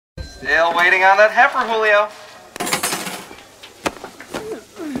Still waiting on that heifer, Julio.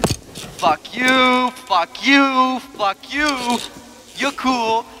 Fuck you, fuck you, fuck you. You're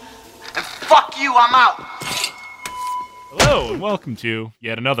cool. And fuck you, I'm out. Hello, and welcome to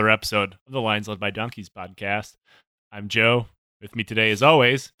yet another episode of the Lions Led by Donkeys podcast. I'm Joe. With me today, as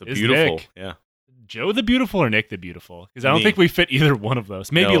always, The is beautiful, Nick. yeah. Joe the Beautiful or Nick the Beautiful? Because I don't Me. think we fit either one of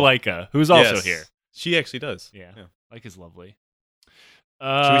those. Maybe No. Leica, who's also Yes. here. She actually does. Yeah, Yeah. Leica's lovely.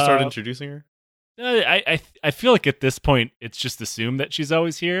 Should we start introducing her? I feel like at this point, it's just assumed that she's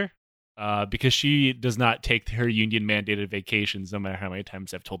always here. Because she does not take her union mandated vacations, no matter how many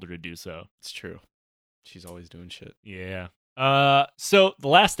times I've told her to do so. It's true. She's always doing shit. Yeah. So the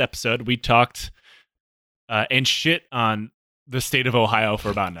last episode we talked and shit on the state of Ohio for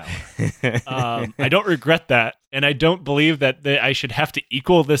about an hour. I don't regret that, and I don't believe that I should have to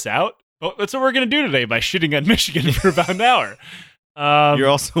equal this out. But that's what we're gonna do today by shitting on Michigan for about an hour. You're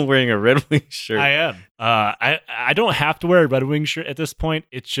also wearing a Red Wing shirt. I am. I don't have to wear a Red Wing shirt at this point.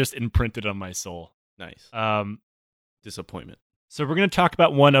 It's just imprinted on my soul. Nice. Disappointment. So we're going to talk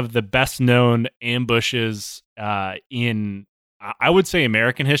about one of the best known ambushes in, I would say,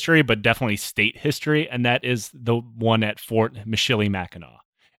 American history, but definitely state history, and that is the one at Fort Michilimackinac.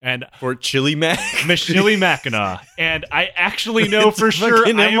 And Fort Chili Mac. Michilimackinac. And I actually know It's for a sure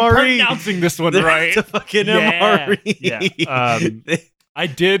fucking I am MRE. pronouncing this one It's right. a fucking Yeah. MRE. Yeah. I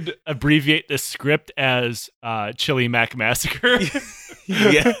did abbreviate the script as Chili Mac Massacre.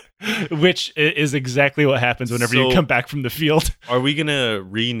 Yeah. Which is exactly what happens whenever you So- come back from the field. Are we going to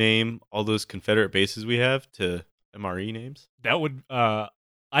rename all those Confederate bases we have to MRE names? That would, I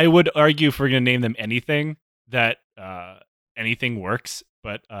would argue if we're going to name them anything, that anything works.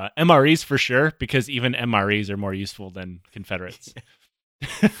 But MREs for sure, because even MREs are more useful than Confederates.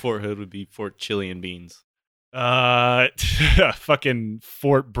 Fort Hood would be Fort Chili and Beans. Fucking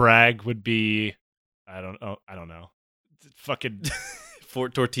Fort Bragg would be, I don't know. Fucking,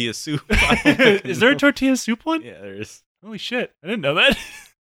 Fort Tortilla Soup. is there a tortilla soup one? Yeah, there is. Holy shit. I didn't know that.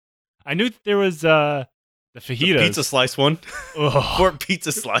 I knew that there was the fajitas. Pizza Slice one. Ugh. Fort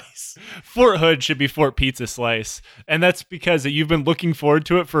Pizza Slice. Fort Hood should be Fort Pizza Slice. And that's because you've been looking forward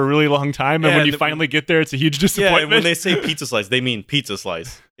to it for a really long time. And Yeah, when you and finally get there, it's a huge Yeah, disappointment. and when they say pizza slice, they mean pizza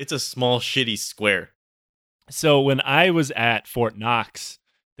slice. It's a small, shitty square. So when I was at Fort Knox,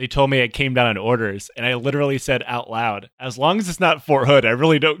 they told me I came down on orders, and I literally said out loud, "As long as it's not Fort Hood, I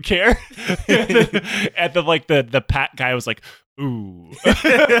really don't care." And the Pat guy was like, "Ooh,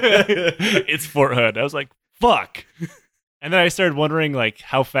 it's Fort Hood." I was like, "Fuck!" And then I started wondering, like,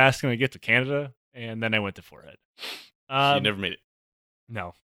 how fast can I get to Canada? And then I went to Fort Hood. You never made it.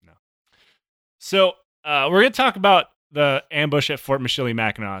 No. So we're going to talk about the ambush at Fort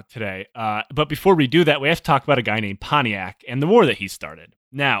Michilimackinac today. But before we do that, we have to talk about a guy named Pontiac and the war that he started.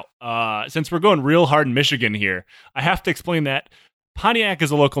 Now, since we're going real hard in Michigan here, I have to explain that Pontiac is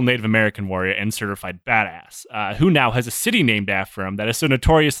a local Native American warrior and certified badass, who now has a city named after him that is so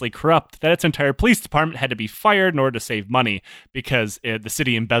notoriously corrupt that its entire police department had to be fired in order to save money because the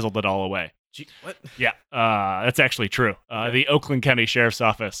city embezzled it all away. Gee, what? Yeah, that's actually true. The Oakland County Sheriff's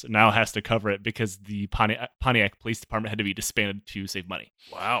Office now has to cover it because the Pontiac Police Department had to be disbanded to save money.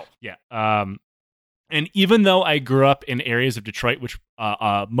 Wow. Yeah. And even though I grew up in areas of Detroit, which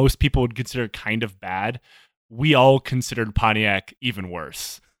most people would consider kind of bad, we all considered Pontiac even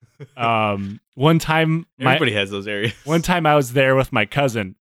worse. One time, Everybody has those areas. one time I was there with my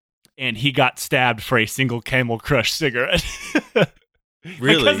cousin, and he got stabbed for a single Camel Crush cigarette.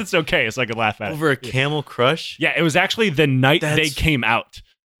 Really? Because it's okay, so I could laugh at it. Over a Camel Crush? Yeah, it was actually the night they That's- came out.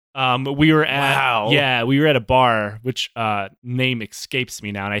 We were at we were at a bar, which name escapes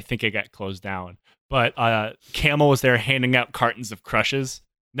me now, and I think it got closed down. But Camel was there handing out cartons of Crushes,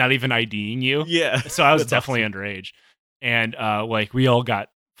 not even IDing you. Yeah. So I was That's definitely underage, and we all got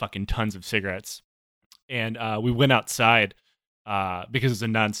fucking tons of cigarettes, and we went outside because it's a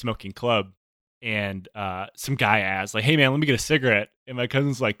non-smoking club. And some guy asked, like, "Hey man, let me get a cigarette." And my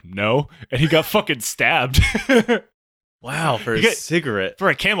cousin's like, "No," and he got fucking stabbed. Wow, for You a get- cigarette. For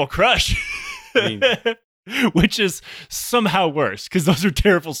a Camel Crush. I Which is somehow worse, because those are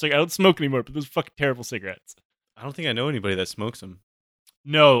terrible cigarettes. I don't smoke anymore, but those are fucking terrible cigarettes. I don't think I know anybody that smokes them.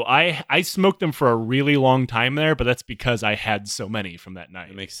 No, I smoked them for a really long time there, but that's because I had so many from that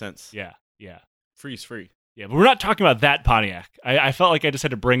night. It makes sense. Yeah. Freeze free. Yeah, but we're not talking about that Pontiac. I felt like I just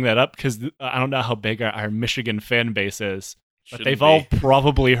had to bring that up because I don't know how big our Michigan fan base is, but Shouldn't they've all be.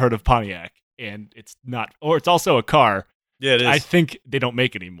 probably heard of Pontiac, and it's not, or it's also a car. Yeah, it is. I think they don't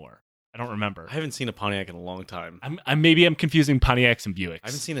make it anymore. I don't remember. I haven't seen a Pontiac in a long time. Maybe I'm confusing Pontiacs and Buicks. I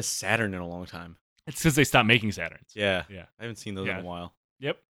haven't seen a Saturn in a long time. It's because they stopped making Saturns. Yeah. Yeah. I haven't seen those Yeah. in a while.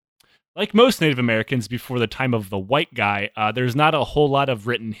 Yep. Like most Native Americans before the time of the white guy, there's not a whole lot of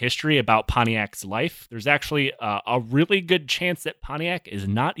written history about Pontiac's life. There's actually a really good chance that Pontiac is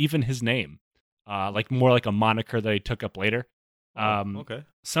not even his name, like more like a moniker that he took up later. Okay.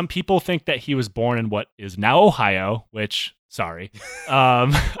 Some people think that he was born in what is now Ohio, which, sorry,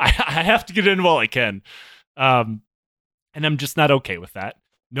 I have to get in while I can. And I'm just not okay with that.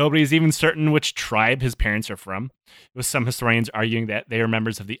 Nobody's even certain which tribe his parents are from, with some historians arguing that they are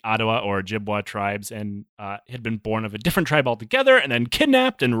members of the Ottawa or Ojibwa tribes and had been born of a different tribe altogether and then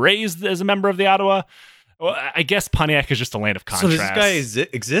kidnapped and raised as a member of the Ottawa. Well, I guess Pontiac is just a land of contrast. So does this guy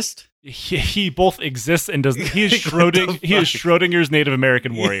exist? He both exists and does. He is Schrodinger's Native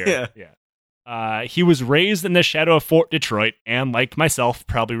American warrior. Yeah. He was raised in the shadow of Fort Detroit and, like myself,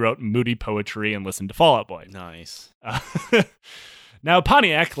 probably wrote moody poetry and listened to Fall Out Boy. Nice. Now,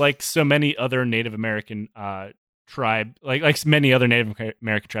 Pontiac, like so many other Native American tribe, like many other Native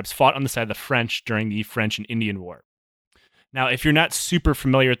American tribes, fought on the side of the French during the French and Indian War. Now, if you're not super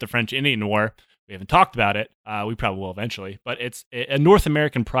familiar with the French Indian War, we haven't talked about it. We probably will eventually, but it's a North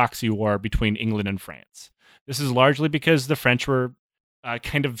American proxy war between England and France. This is largely because the French were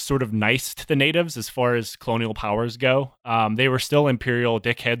kind of sort of nice to the natives as far as colonial powers go. They were still imperial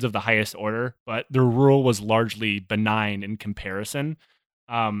dickheads of the highest order, but their rule was largely benign in comparison.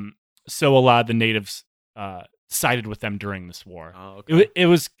 So a lot of the natives sided with them during this war. Oh, okay. It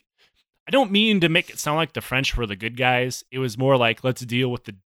was. I don't mean to make it sound like the French were the good guys. It was more like, let's deal with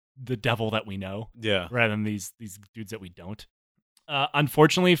the devil that we know, Yeah. rather than these dudes that we don't.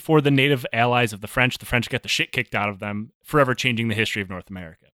 Unfortunately for the native allies of the French got the shit kicked out of them, forever changing the history of North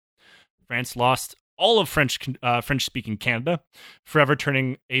America. France lost all of French-speaking Canada, forever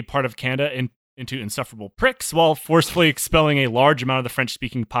turning a part of Canada into insufferable pricks, while forcefully expelling a large amount of the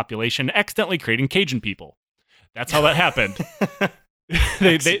French-speaking population, accidentally creating Cajun people. That's how that happened.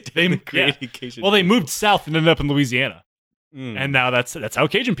 They moved south and ended up in Louisiana, and now that's how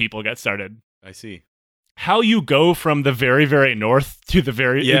Cajun people got started. I see. How you go from the very, very north to the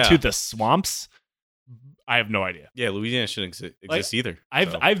to the swamps, I have no idea. Yeah, Louisiana shouldn't exist either.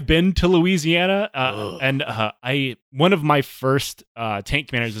 I've been to Louisiana, and one of my first tank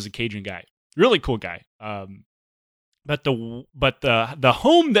commanders was a Cajun guy, really cool guy. But the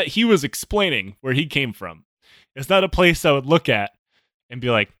home that he was explaining where he came from is not a place I would look at and be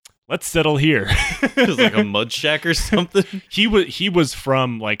like, let's settle here. It was like a mud shack or something. He was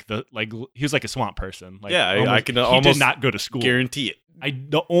from he was like a swamp person. Like, I can almost he did not go to school. Guarantee it.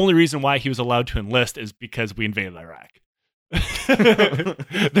 The only reason why he was allowed to enlist is because we invaded Iraq.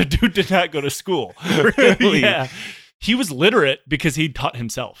 The dude did not go to school. Really? Yeah. He was literate because he taught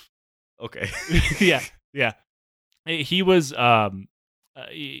himself. Okay. Yeah. He was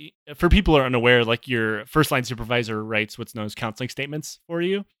for people who are unaware, like your first line supervisor writes what's known as counseling statements for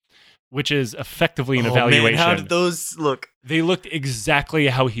you, which is effectively an evaluation. Man, how did those look? They looked exactly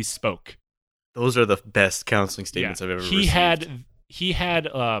how he spoke. Those are the best counseling statements I've ever received. He had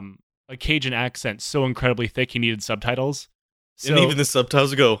a Cajun accent so incredibly thick he needed subtitles. So, and even the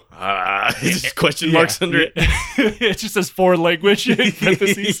subtitles go, just question marks under it. It just says foreign language in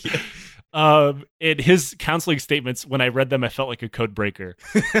parentheses. His counseling statements, when I read them, I felt like a code breaker.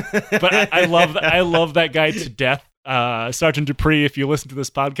 But I love that guy to death. Sergeant Dupree, if you listen to this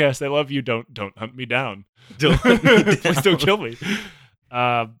podcast, I love you. Don't hunt me down. Please don't kill me.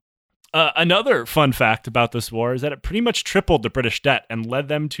 Another fun fact about this war is that it pretty much tripled the British debt and led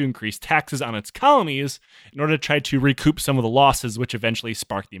them to increase taxes on its colonies in order to try to recoup some of the losses, which eventually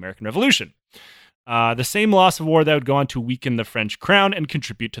sparked the American Revolution. The same loss of war that would go on to weaken the French crown and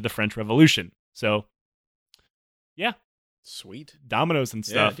contribute to the French Revolution. So, yeah. Sweet. Dominoes and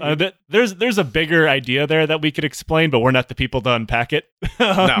stuff. Yeah, there's a bigger idea there that we could explain, but we're not the people to unpack it.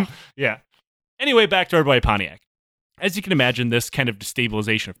 No. Yeah. Anyway, back to our boy Pontiac. As you can imagine, this kind of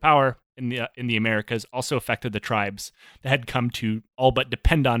destabilization of power in the Americas also affected the tribes that had come to all but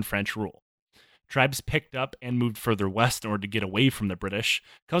depend on French rule. Tribes picked up and moved further west in order to get away from the British,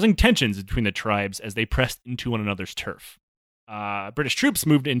 causing tensions between the tribes as they pressed into one another's turf. British troops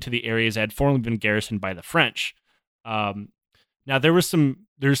moved into the areas that had formerly been garrisoned by the French. Now there's some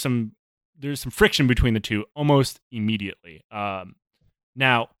friction between the two almost immediately.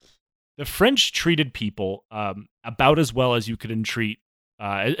 Now, the French treated people about as well as you could entreat,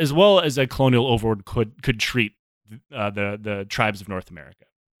 as well as a colonial overlord could treat the tribes of North America.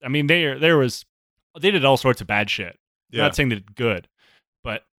 I mean, they did all sorts of bad shit. Yeah. I'm not saying they did good,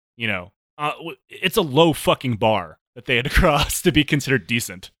 but it's a low fucking bar that they had to cross to be considered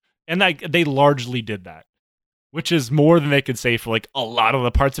decent, and they largely did that, which is more than they could say for like a lot of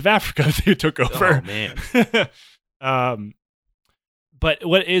the parts of Africa they took over. Oh man. But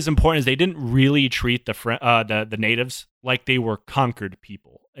what is important is they didn't really treat the natives like they were conquered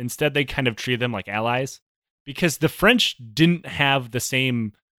people. Instead, they kind of treated them like allies, because the French didn't have the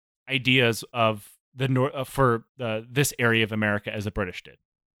same ideas of this area of America as the British did.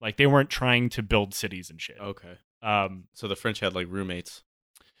 Like, they weren't trying to build cities and shit. Okay. Um, So the French had like roommates.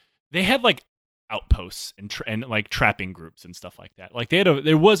 they had like outposts and like trapping groups and stuff like that. Like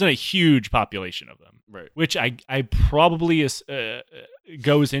there wasn't a huge population of them, Right. which I probably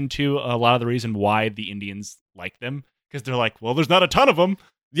goes into a lot of the reason why the Indians like them, because they're like, well, there's not a ton of them.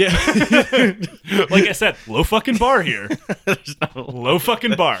 Yeah. Like I said, low fucking bar here. There's not a lot. Low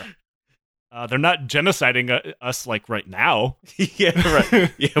fucking bar. They're not genociding us like right now. Yeah,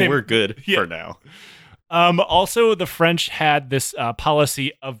 right. Yeah, They- we're good yeah. for now. Also, the French had this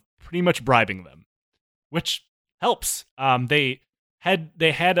policy of pretty much bribing them, which helps. They had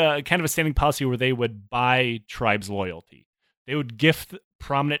a kind of a standing policy where they would buy tribes' loyalty. They would gift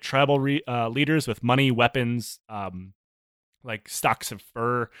prominent tribal leaders with money, weapons, like stocks of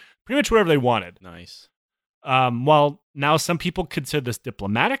fur, pretty much whatever they wanted. Nice. While now some people consider this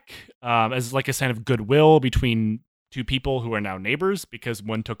diplomatic, as like a sign of goodwill between two people who are now neighbors because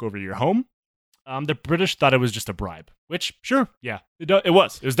one took over your home. The British thought it was just a bribe, which sure, yeah, it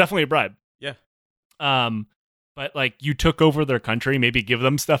was. It was definitely a bribe. Yeah. But like you took over their country, maybe give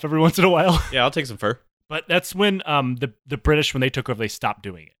them stuff every once in a while. Yeah, I'll take some fur. But that's when the British, when they took over, they stopped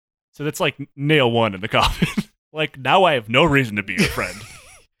doing it. So that's like nail one in the coffin. Like, now I have no reason to be your friend.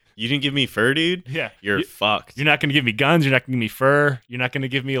 You didn't give me fur, dude? Yeah. You're fucked. You're not going to give me guns. You're not going to give me fur. You're not going to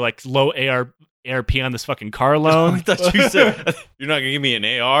give me like low ARP on this fucking car loan. I thought you said you're not gonna give me an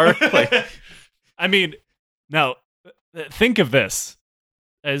AR. Like, I mean, now think of this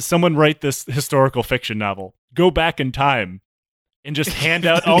as someone write this historical fiction novel. Go back in time and just hand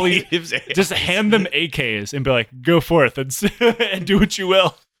out all these, natives ARs. just hand them AKs and be like, go forth and, and do what you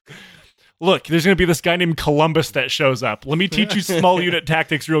will. Look, there's going to be this guy named Columbus that shows up. Let me teach you small unit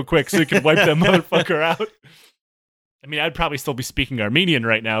tactics real quick so you can wipe that motherfucker out. I mean, I'd probably still be speaking Armenian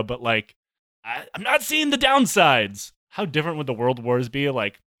right now, but like, I'm not seeing the downsides. How different would the world wars be?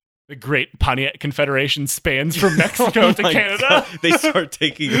 Like, the Great Pontiac Confederation spans from Mexico Oh to my Canada. God. They start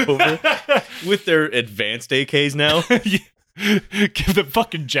taking over with their advanced AKs now. Give them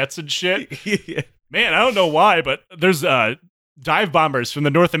fucking jets and shit. Yeah. Man, I don't know why, but there's dive bombers from the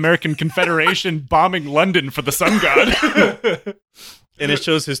North American Confederation bombing London for the sun god. And it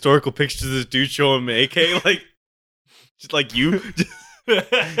shows historical pictures of this dude showing him AK, like, just like you.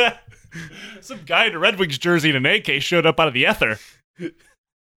 Some guy in a Red Wings jersey and an AK showed up out of the ether.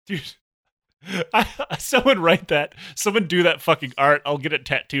 Dude, someone write that. Someone do that fucking art. I'll get it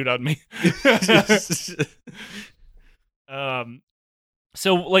tattooed on me.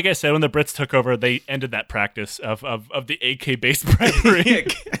 So, like I said, when the Brits took over, they ended that practice of the AK-based bribery.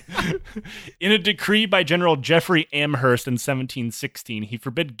 In a decree by General Jeffrey Amherst in 1716, he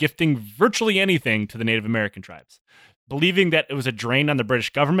forbid gifting virtually anything to the Native American tribes, believing that it was a drain on the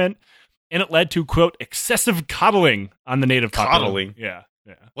British government, and it led to, quote, excessive coddling on the native population. Coddling? Yeah.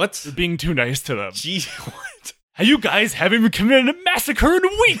 What? They're being too nice to them. Gee, what? Hey, you guys haven't even committed a massacre in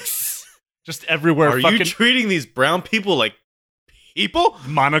weeks! Just everywhere. Are fucking you treating these brown people like people?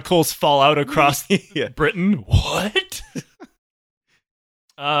 monocles fall out across Yeah. Britain. What?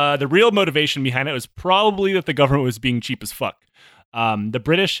 The real motivation behind it was probably that the government was being cheap as fuck. The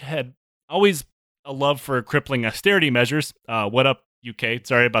British had always a love for crippling austerity measures. What up, UK?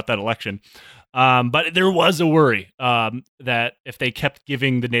 Sorry about that election. But there was a worry that if they kept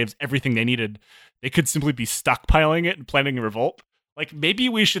giving the natives everything they needed, they could simply be stockpiling it and planning a revolt. Like, maybe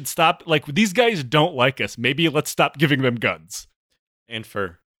we should stop. Like, these guys don't like us. Maybe let's stop giving them guns. And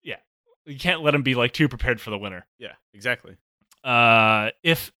fur. You can't let them be like too prepared for the winter. Yeah, exactly.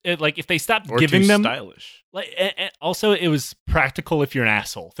 If they stopped Or giving too them stylish. like, and also it was practical if you're an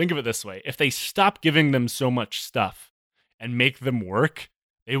asshole. Think of it this way: if they stop giving them so much stuff and make them work,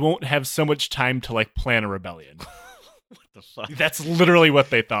 they won't have so much time to like plan a rebellion. What the fuck? That's literally what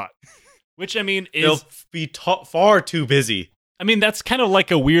they thought. Which, I mean, is They'll be far too busy. I mean, that's kind of like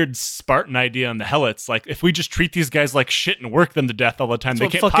a weird Spartan idea on the Helots. Like, if we just treat these guys like shit and work them to death all the time, That's they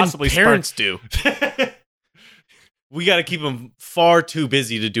what can't fucking possibly parents do. Spark- We got to keep them far too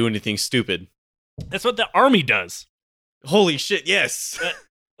busy to do anything stupid. That's what the army does. Holy shit, yes.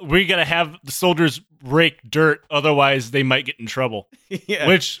 We gotta have the soldiers rake dirt, otherwise they might get in trouble. Yeah.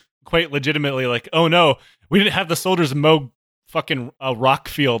 Which, quite legitimately, like, oh no, we didn't have the soldiers mow fucking a rock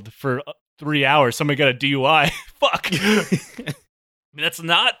field for 3 hours. Somebody got a DUI. Fuck. I mean, that's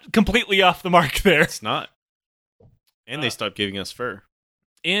not completely off the mark there. It's not. And they stopped giving us fur.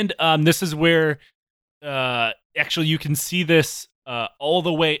 And this is where actually you can see this all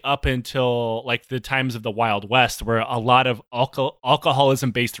the way up until like the times of the Wild West, where a lot of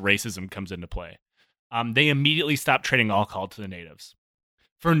alcoholism-based racism comes into play. They immediately stopped trading alcohol to the natives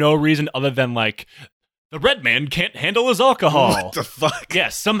for no reason other than like the red man can't handle his alcohol. What the fuck? Yeah,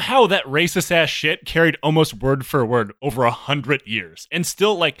 somehow that racist ass shit carried almost word for word over 100 years, and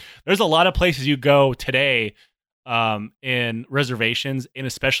still like there's a lot of places you go today. In reservations, and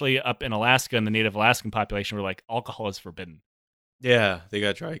especially up in Alaska and the Native Alaskan population, where like alcohol is forbidden. Yeah, they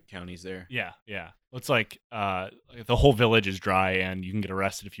got dry counties there. Yeah. It's like the whole village is dry, and you can get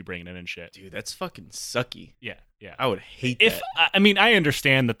arrested if you bring it in and shit. Dude, that's fucking sucky. Yeah. I would hate If that. I mean, I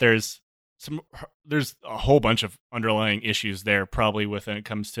understand that there's a whole bunch of underlying issues there, probably when it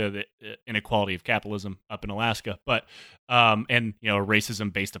comes to the inequality of capitalism up in Alaska, but and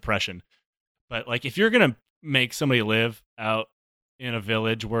racism based oppression. But like, if you're gonna make somebody live out in a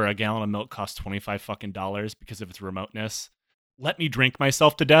village where a gallon of milk costs $25 because of its remoteness, let me drink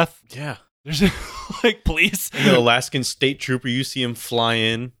myself to death. Yeah. There's like, please. And the Alaskan state trooper, you see him fly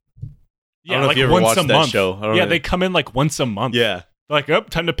in. Yeah, I don't know like if you ever once watched a that month. show. I don't Yeah, know. they come in like once a month. Yeah. Like, oh,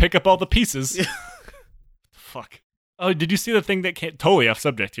 time to pick up all the pieces. Yeah. Fuck. Oh, did you see the thing that can't totally off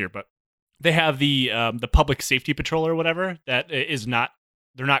subject here, but they have the public safety patrol or whatever that is not,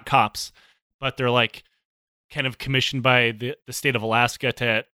 they're not cops, but they're like kind of commissioned by the state of Alaska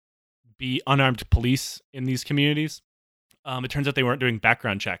to be unarmed police in these communities. It turns out they weren't doing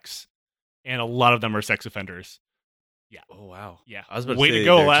background checks, and a lot of them are sex offenders. Yeah. Oh, wow. Yeah. I was about Way to say, to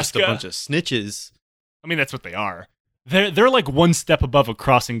go, they're Alaska. just a bunch of snitches. I mean, that's what they are. They're like one step above a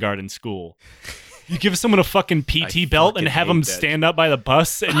crossing guard in school. You give someone a fucking PT belt and fucking have them hate that stand up by the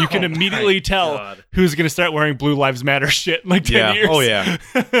bus, and you can Oh my immediately tell God. who's going to start wearing Blue Lives Matter shit in like 10 Yeah. years. Oh, yeah.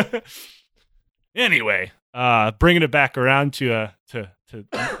 Anyway, bringing it back around to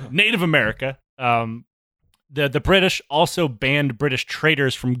Native America. The British also banned British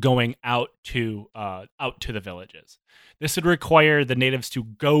traders from going out to the villages. This would require the natives to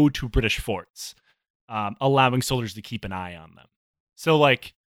go to British forts, allowing soldiers to keep an eye on them. So,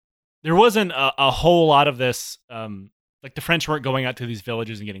 like, there wasn't a whole lot of this. Like, the French weren't going out to these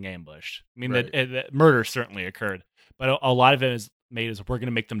villages and getting ambushed. I mean, Right. the murder certainly occurred, but a lot of it is made as we're going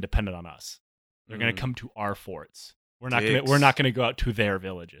to make them dependent on us. They're going to come to our forts. We're not going to go out to their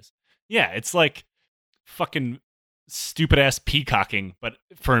villages. Yeah, it's like fucking stupid ass peacocking, but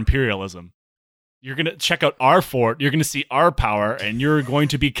for imperialism. You're going to check out our fort, you're going to see our power, and you're going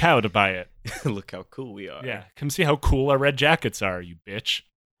to be cowed by it. Look how cool we are. Yeah, come see how cool our red jackets are, you bitch.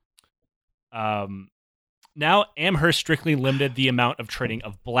 Now, Amherst strictly limited the amount of trading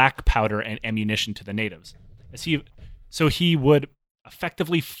of black powder and ammunition to the natives, so he would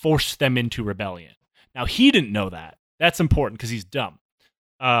effectively force them into rebellion. Now, he didn't know that. That's important because he's dumb.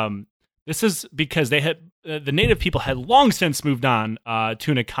 This is because they had the native people had long since moved on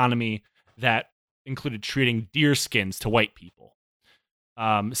to an economy that included treating deer skins to white people.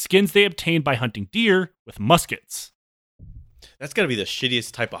 Skins they obtained by hunting deer with muskets. That's got to be the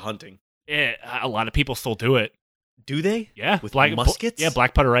shittiest type of hunting. A lot of people still do it. Do they? Yeah, With muskets? Yeah,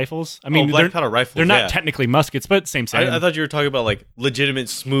 black powder rifles. I mean, black powder rifles. they're not yeah. technically muskets, but same. I thought you were talking about like legitimate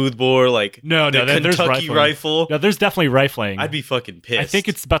smoothbore, like No, the there's Kentucky rifling. rifle. No, there's definitely rifling. I'd be fucking pissed. I think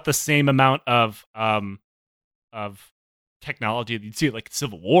it's about the same amount of technology that you'd see like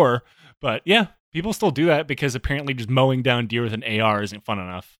Civil War, but yeah, people still do that because apparently just mowing down deer with an AR isn't fun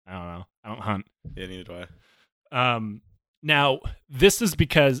enough. I don't know. I don't hunt. Yeah, neither do I. Now, this is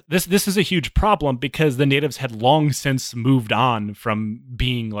because this is a huge problem because the natives had long since moved on from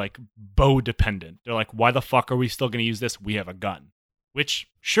being like bow dependent. They're like, why the fuck are we still going to use this? We have a gun. Which,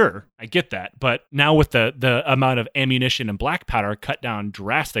 sure, I get that. But now with the amount of ammunition and black powder cut down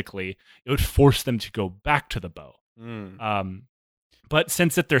drastically, it would force them to go back to the bow. But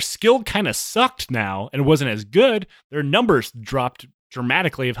since that their skill kind of sucked now and wasn't as good, their numbers dropped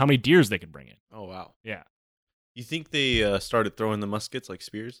dramatically of how many deers they could bring in. Oh wow. Yeah. You think they started throwing the muskets like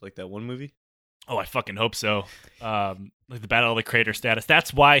spears, like that one movie? Oh, I fucking hope so. Like the Battle of the Crater status.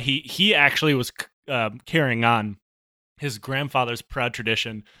 That's why he actually was carrying on his grandfather's proud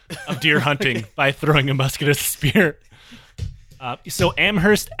tradition of deer hunting by throwing a musket as a spear. So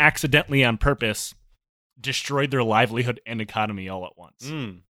Amherst accidentally, on purpose, destroyed their livelihood and economy all at once.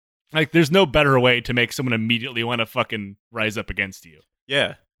 Like, there's no better way to make someone immediately want to fucking rise up against you.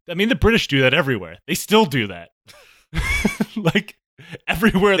 Yeah. I mean, the British do that everywhere. They still do that. Like,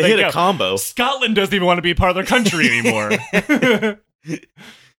 everywhere They they hit go. a combo. Scotland doesn't even want to be a part of their country anymore.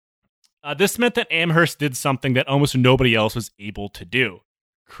 This meant that Amherst did something that almost nobody else was able to do.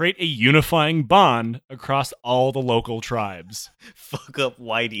 Create a unifying bond across all the local tribes. Fuck up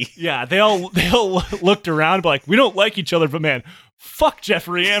Whitey. Yeah, they all looked around and be like, we don't like each other, but man, Fuck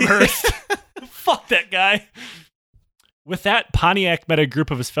Jeffrey Amherst. Fuck that guy. With that, Pontiac met a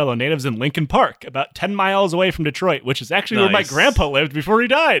group of his fellow natives in Lincoln Park, about 10 miles away from Detroit, which is actually where my grandpa lived before he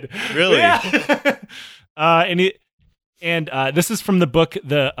died. Really? Yeah. This is from the book,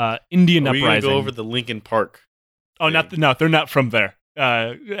 The Indian Are we Uprising. gonna go over the Lincoln Park? Oh, no, they're not from there.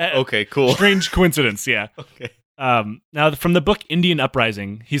 Okay, cool. Strange coincidence, yeah. Okay. Now, from the book Indian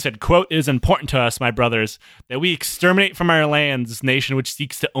Uprising, he said, quote, "It is important to us, my brothers, that we exterminate from our lands this nation which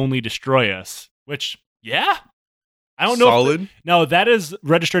seeks to only destroy us." Which, yeah. I don't know. Solid. No, that is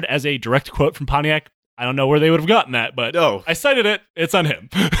registered as a direct quote from Pontiac. I don't know where they would have gotten that, but No. I cited it. It's on him.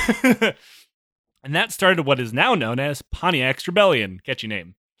 And that started what is now known as Pontiac's Rebellion. Catchy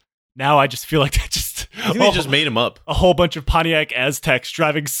name. Now I just feel like that just... I think they just made him up. A whole bunch of Pontiac Aztecs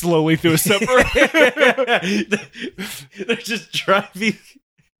driving slowly through a suburb. They're just driving.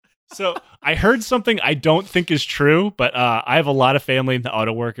 So I heard something I don't think is true, but I have a lot of family in the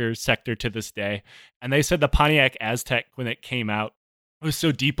auto workers sector to this day. And they said the Pontiac Aztec, when it came out, was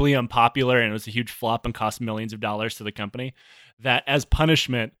so deeply unpopular and it was a huge flop and cost millions of dollars to the company that as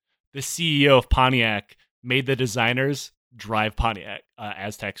punishment, the CEO of Pontiac made the designers drive Pontiac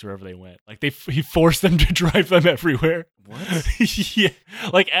Aztecs wherever they went. Like he forced them to drive them everywhere. What? Yeah.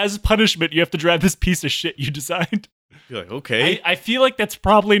 Like as punishment, you have to drive this piece of shit you designed. You're like, okay. I feel like that's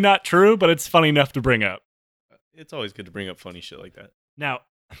probably not true, but it's funny enough to bring up. It's always good to bring up funny shit like that. Now,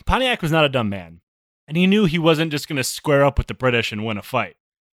 Pontiac was not a dumb man, and he knew he wasn't just going to square up with the British and win a fight.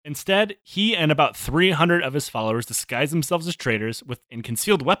 Instead, he and about 300 of his followers disguised themselves as traitors and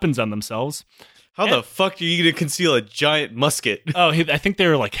concealed weapons on themselves. How the fuck are you going to conceal a giant musket? Oh, I think they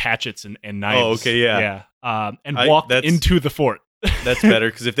were like hatchets and knives. Oh, okay, yeah. And walked into the fort. That's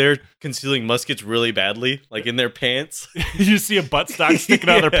better, because if they're concealing muskets really badly, like in their pants. You see a buttstock sticking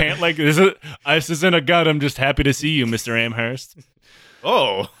out of their pant like, this isn't a gun, I'm just happy to see you, Mr. Amherst.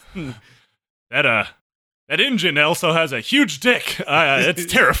 Oh. That engine also has a huge dick.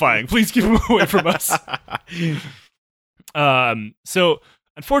 It's terrifying. Please keep him away from us. So,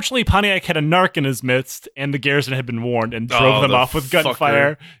 unfortunately, Pontiac had a narc in his midst, and the garrison had been warned and drove them off with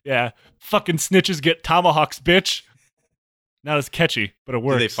gunfire. Yeah. Fucking snitches get tomahawks, bitch. Not as catchy, but it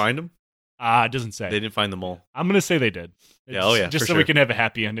works. Did they find them? It doesn't say. They didn't find them all. I'm going to say they did. Yeah, oh yeah, just for so sure. we can have a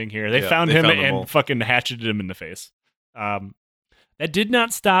happy ending here. They found him them and all. fucking hatcheted him in the face. That did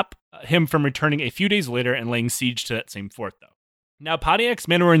not stop him from returning a few days later and laying siege to that same fort, though. Now, Pontiac's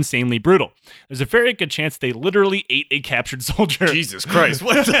men were insanely brutal. There's a very good chance they literally ate a captured soldier. Jesus Christ,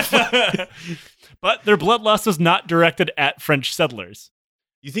 what the fuck? But their bloodlust was not directed at French settlers.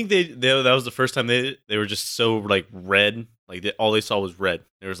 You think that was the first time they were just so like red, like all they saw was red.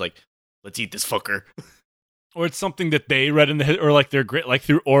 They was like, let's eat this fucker. Or it's something that they read in or like their like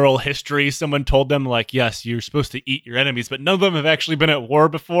through oral history. Someone told them like, yes, you're supposed to eat your enemies, but none of them have actually been at war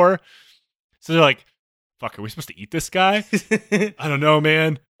before. So they're like, fuck, are we supposed to eat this guy? I don't know,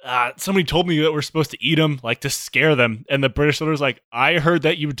 man. Somebody told me that we're supposed to eat him, like to scare them. And the British soldiers like, I heard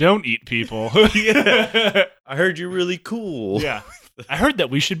that you don't eat people. Yeah. I heard you're really cool. Yeah. I heard that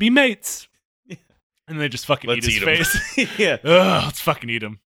we should be mates. And they just fucking Let's eat his eat him. face. Yeah. Ugh, let's fucking eat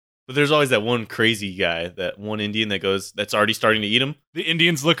him. But there's always that one crazy guy, that one Indian that's already starting to eat him. The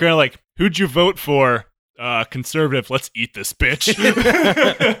Indians look around like, who'd you vote for? Conservative. Let's eat this bitch.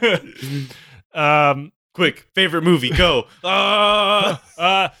 Quick, favorite movie, go.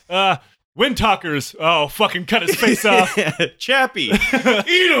 Wind Talkers. Oh, fucking cut his face off. Chappie,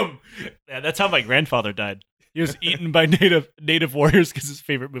 eat him. Yeah, that's how my grandfather died. He was eaten by native warriors because his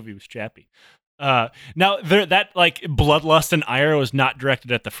favorite movie was Chappie. Now, that like bloodlust and ire was not directed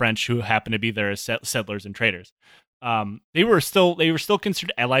at the French, who happened to be there as settlers and traders. They were still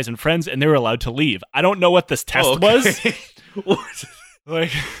considered allies and friends, and they were allowed to leave. I don't know what this test was.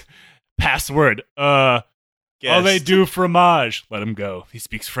 Like, password. All they do fromage. Let him go. He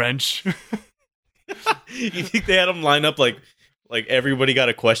speaks French. You think they had them line up like everybody got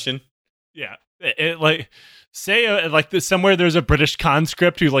a question? Yeah. Say somewhere there's a British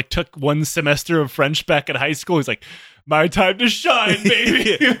conscript who like took one semester of French back at high school. He's like, my time to shine,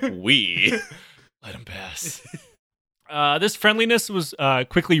 baby. We let him pass. This friendliness was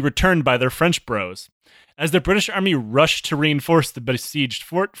quickly returned by their French bros. As the British army rushed to reinforce the besieged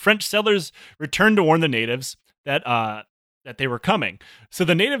fort, French settlers returned to warn the natives that they were coming. So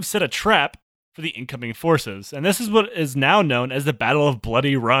the natives set a trap for the incoming forces, and this is what is now known as the Battle of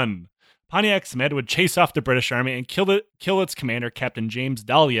Bloody Run. Pontiac's men would chase off the British army and kill its commander, Captain James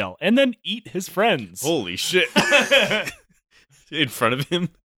Dalyell, and then eat his friends. Holy shit. In front of him?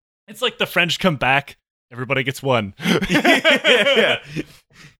 It's like the French come back, everybody gets one. Yeah.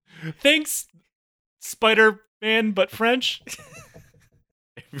 Thanks, Spider-Man, but French.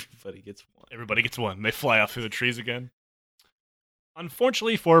 Everybody gets one. Everybody gets one. They fly off through the trees again.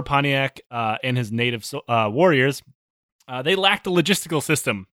 Unfortunately for Pontiac and his native warriors, they lacked a logistical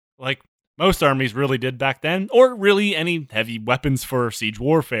system like most armies really did back then, or really any heavy weapons for siege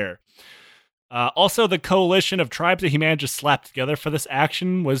warfare. Also, the coalition of tribes that he managed to slap together for this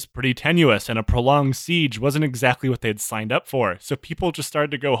action was pretty tenuous, and a prolonged siege wasn't exactly what they had signed up for, so people just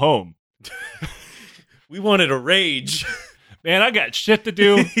started to go home. We wanted a rage. Man, I got shit to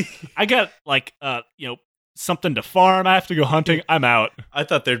do. I got, something to farm. I have to go hunting. I'm out. I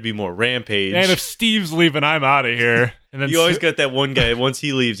thought there'd be more rampage. And if Steve's leaving, I'm out of here. And then you always got that one guy. Once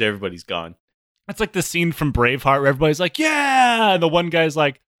he leaves, everybody's gone. That's like the scene from Braveheart where everybody's like, yeah! And the one guy's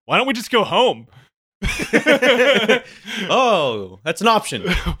like, why don't we just go home? Oh, that's an option.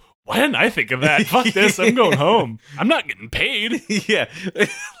 Why didn't I think of that? Fuck this. I'm going home. I'm not getting paid. Yeah.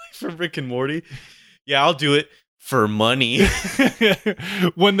 From Rick and Morty. Yeah, I'll do it for money.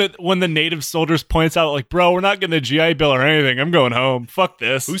 when the native soldiers points out, like, bro, we're not getting a GI Bill or anything. I'm going home. Fuck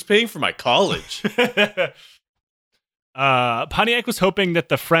this. Who's paying for my college? Pontiac was hoping that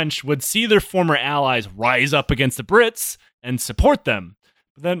the French would see their former allies rise up against the Brits and support them.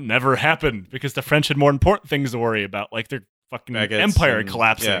 But that never happened because the French had more important things to worry about, like their fucking empire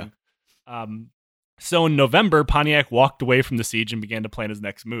collapsing. Yeah. So in November, Pontiac walked away from the siege and began to plan his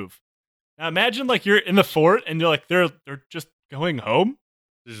next move. Now imagine like you're in the fort and you're like, they're just going home.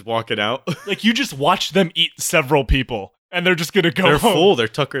 They're just walking out. Like you just watch them eat several people and they're just going to go They're home. full. They're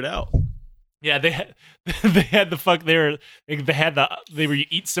tuckered out. Yeah, they had you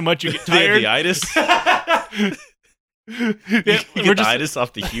eat so much you get tired. They had the itis. Yeah, you get the itis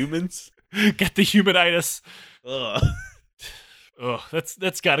off the humans. Get the humanitis. Ugh. Ugh,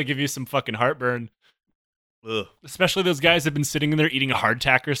 that's got to give you some fucking heartburn. Ugh. Especially those guys that have been sitting in there eating a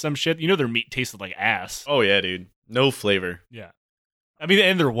hardtack or some shit. You know their meat tasted like ass. Oh yeah, dude. No flavor. Yeah. I mean,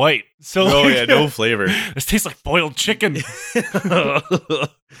 and they're white. So oh yeah, no flavor. This tastes like boiled chicken.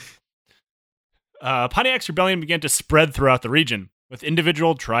 Pontiac's rebellion began to spread throughout the region, with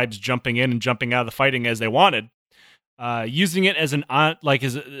individual tribes jumping in and jumping out of the fighting as they wanted, using it as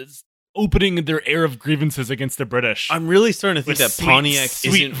as opening their air of grievances against the British. I'm really starting to think that Pontiac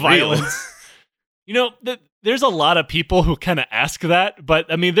sweet isn't violence. You know, there's a lot of people who kind of ask that,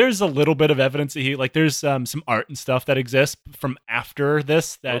 but I mean, there's a little bit of evidence that there's some art and stuff that exists from after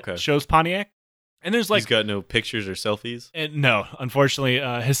this that shows Pontiac. And there's he's got no pictures or selfies. And no, unfortunately,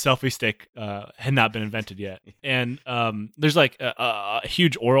 his selfie stick had not been invented yet. And there's like a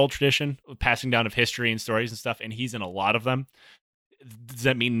huge oral tradition of passing down of history and stories and stuff, and he's in a lot of them. Does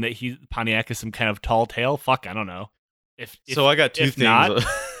that mean that Pontiac is some kind of tall tale? Fuck, I don't know. If so, I got two things. Not,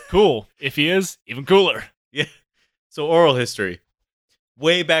 cool. If he is, even cooler. Yeah. So oral history.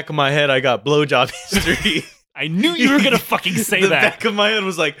 Way back in my head, I got blowjob history. I knew you were gonna fucking say the that. The back of my head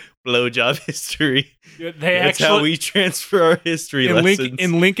was like blowjob history. That's how we transfer our history lessons.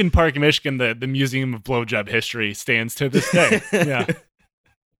 In Lincoln Park, Michigan, the Museum of Blowjob History stands to this day. Yeah,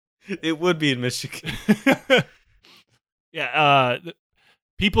 it would be in Michigan. Yeah,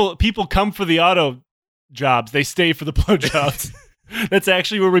 people come for the auto jobs. They stay for the blowjobs. That's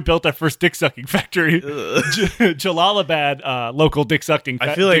actually where we built our first dick sucking factory. Jalalabad, local dick sucking.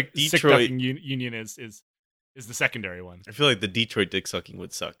 I feel like Detroit union is the secondary one. I feel like the Detroit dick sucking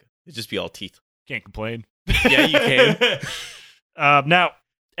would suck. It'd just be all teeth. Can't complain. Yeah, you can. Now,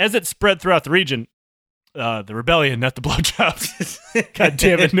 as it spread throughout the region, the rebellion, not the blowjobs. God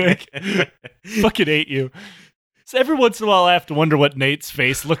damn it, Nick. Fucking hate you. So every once in a while, I have to wonder what Nate's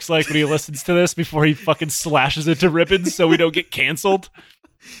face looks like when he listens to this before he fucking slashes it to ribbons so we don't get canceled.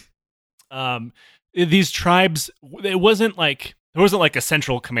 These tribes, there wasn't like a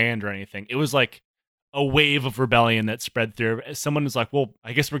central command or anything. It was like a wave of rebellion that spread through. Someone was like, well,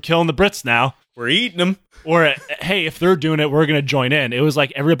 I guess we're killing the Brits now. We're eating them. Or, hey, if they're doing it, we're going to join in. It was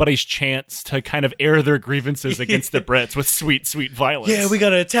like everybody's chance to kind of air their grievances against the Brits with sweet, sweet violence. Yeah, we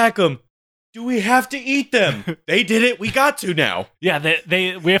got to attack them. Do we have to eat them? They did it. We got to now. Yeah,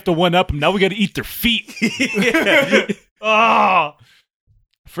 we have to one up them. Now we got to eat their feet. Oh.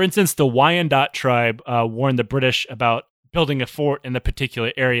 For instance, the Wyandot tribe warned the British about building a fort in the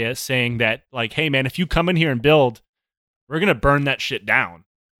particular area, saying that, like, hey, man, if you come in here and build, we're going to burn that shit down.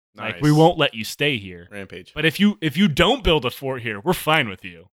 Nice. Like, we won't let you stay here. Rampage. But if you don't build a fort here, we're fine with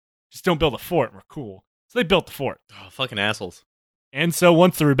you. Just don't build a fort. We're cool. So they built the fort. Oh, fucking assholes. And so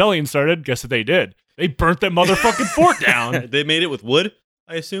once the rebellion started, guess what they did? They burnt that motherfucking fort down. They made it with wood,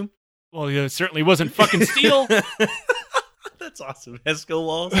 I assume? Well, it certainly wasn't fucking steel. That's awesome. Hesco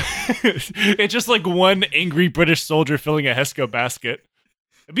walls. It's just like one angry British soldier filling a Hesco basket.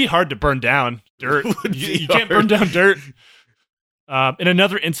 It'd be hard to burn down dirt. You can't burn down dirt. In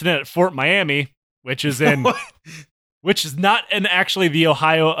another incident at Fort Miami, which is in, which is not in actually the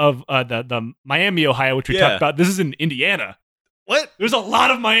Ohio of the Miami, Ohio, which we talked about. This is in Indiana. What? There's a lot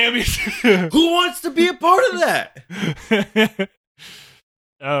of Miamis. Who wants to be a part of that?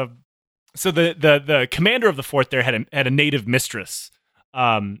 So the commander of the fort there had a native mistress.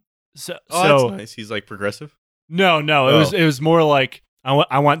 So That's nice. He's like progressive. No, it was more like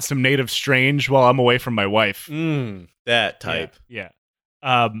I want some native strange while I'm away from my wife. That type. Yeah.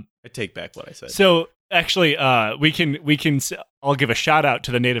 I take back what I said. So actually, we can. I'll give a shout out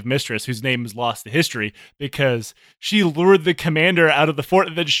to the native mistress whose name is lost to history because she lured the commander out of the fort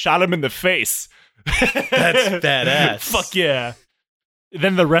and then shot him in the face. That's badass. Fuck yeah.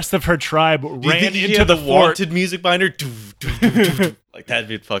 Then the rest of her tribe ran into the fort. wanted music binder. Like that'd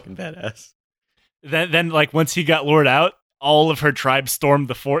be fucking badass. Then like once he got lured out, all of her tribe stormed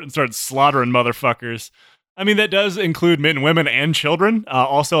the fort and started slaughtering motherfuckers. I mean, that does include men, women, and children.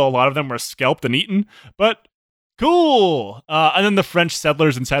 Also, a lot of them were scalped and eaten, but cool. And then the French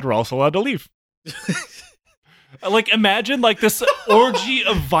settlers inside were also allowed to leave. Like, imagine like this orgy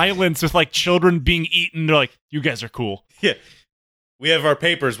of violence with like children being eaten. They're like, you guys are cool. Yeah. We have our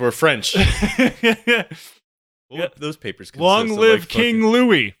papers. We're French. What would those papers consist Long of? live Like, King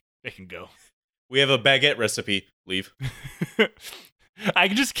Louis. They can go. We have a baguette recipe. Leave. I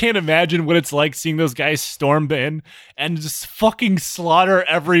just can't imagine what it's like seeing those guys storm in and just fucking slaughter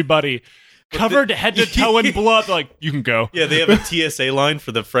everybody, covered head to toe in blood. Like, you can go. Yeah, they have a TSA line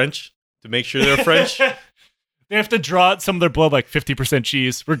for the French to make sure they're French. They have to draw out some of their blood, like 50%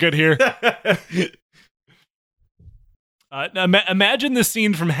 cheese. We're good here. Imagine the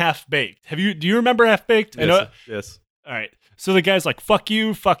scene from Half Baked. Do you remember Half Baked? Yes, yes. All right. So the guy's like, fuck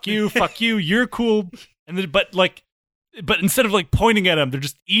you, fuck you, fuck you, you're cool. And then, but instead of like pointing at them, they're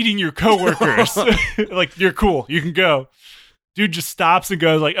just eating your coworkers. Like, you're cool, you can go. Dude just stops and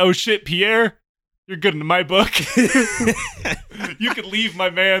goes like, oh shit, Pierre, you're good in my book. You can leave, my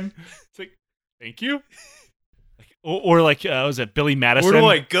man. It's like, thank you. Or like, was it Billy Madison? Where do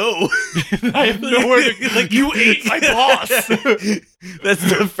I go? I have nowhere to. Like, you ate my boss. That's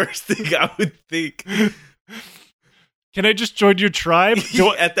the first thing I would think. Can I just join your tribe?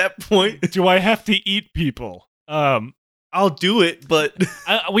 At that point, do I have to eat people? I'll do it, but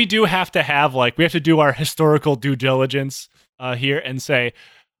we do have to have we have to do our historical due diligence here and say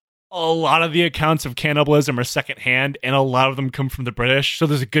a lot of the accounts of cannibalism are secondhand, and a lot of them come from the British. So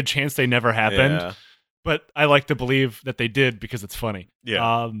there's a good chance they never happened. Yeah. But I like to believe that they did because it's funny.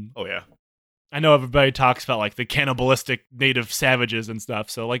 Yeah. Oh yeah. I know everybody talks about like the cannibalistic native savages and stuff.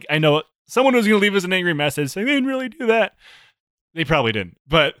 So like I know someone was going to leave us an angry message saying they didn't really do that. They probably didn't,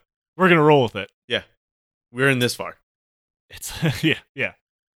 but we're going to roll with it. Yeah. We're in this far. It's yeah.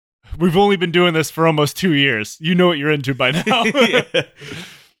 We've only been doing this for almost 2 years. You know what you're into by now. Yeah.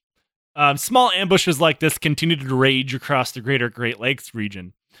 Small ambushes like this continued to rage across the greater Great Lakes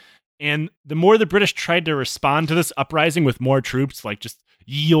region. And the more the British tried to respond to this uprising with more troops, like just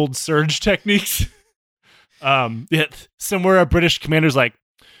yield surge techniques, somewhere a British commander's like,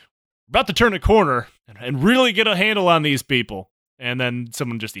 about to turn a corner and really get a handle on these people. And then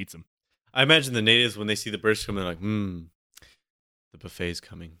someone just eats them. I imagine the natives, when they see the British coming, like, the buffet's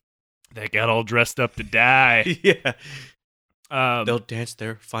coming. They got all dressed up to die. Yeah. They'll dance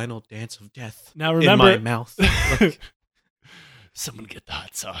their final dance of death. Now remember, in my mouth. Someone get the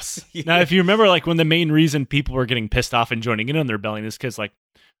hot sauce. Yeah. Now, if you remember, like when the main reason people were getting pissed off and joining in on the rebellion is because like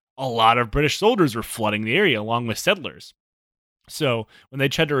a lot of British soldiers were flooding the area along with settlers. So when they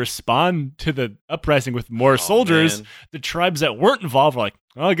tried to respond to the uprising with more soldiers, man. the tribes that weren't involved were like,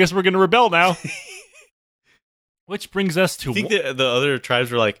 well, I guess we're going to rebel now. Which brings us to... I think the other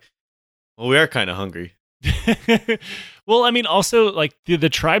tribes were like, well, we are kind of hungry. Well, I mean, also, like, the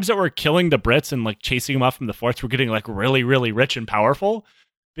tribes that were killing the Brits and, like, chasing them off from the forts were getting, like, really, really rich and powerful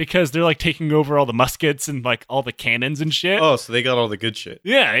because they're, like, taking over all the muskets and, like, all the cannons and shit. Oh, so they got all the good shit.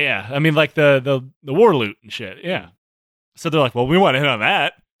 Yeah. I mean, like, the war loot and shit, yeah. So they're like, well, we want to hit on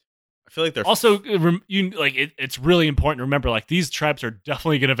that. I feel like they're... Also, it's really important to remember, like, these tribes are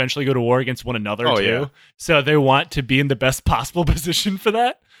definitely going to eventually go to war against one another, too. Yeah. So they want to be in the best possible position for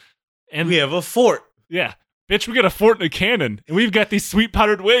that. And we have a fort. Yeah. Bitch, we got a fort and a cannon, and we've got these sweet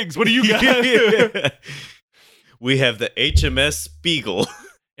powdered wigs. What do you got? Yeah. We have the HMS Spiegel.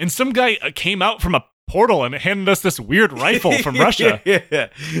 And some guy came out from a portal and handed us this weird rifle from Russia. Yeah.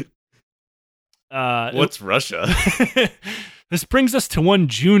 What's Russia? This brings us to one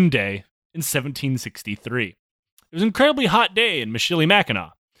June day in 1763. It was an incredibly hot day in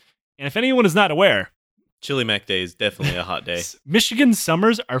Michilimackinac. And if anyone is not aware, Chili Mac Day is definitely a hot day. Michigan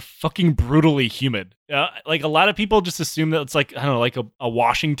summers are fucking brutally humid. Like a lot of people just assume that it's like, I don't know, like a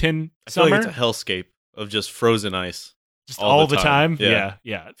Washington I feel summer. like it's a hellscape of just frozen ice. Just all the time. Yeah.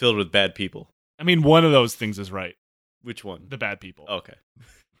 Yeah. Filled with bad people. I mean, one of those things is right. Which one? The bad people. Okay.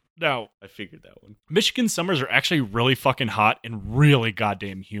 Now, I figured that one. Michigan summers are actually really fucking hot and really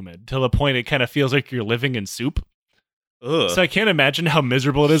goddamn humid to the point it kind of feels like you're living in soup. Ugh. So I can't imagine how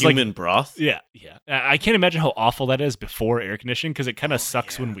miserable it is. Human broth? Yeah. I can't imagine how awful that is before air conditioning because it kind of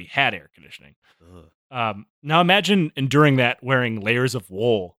sucks when we had air conditioning. Ugh. Now imagine enduring that wearing layers of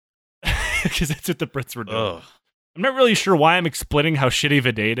wool because that's what the Brits were doing. Ugh. I'm not really sure why I'm explaining how shitty of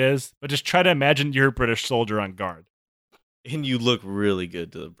a day it is, but just try to imagine you're a British soldier on guard. And you look really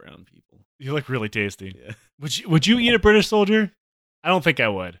good to the brown people. You look really tasty. Yeah. Would you eat a British soldier? I don't think I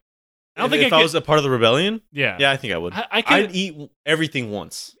would. I don't think if I was a part of the rebellion, Yeah. yeah, I think I would. I could, I'd eat everything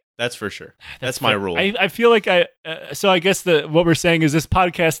once. That's for sure. That's my fair. rule. I feel like so I guess what we're saying is this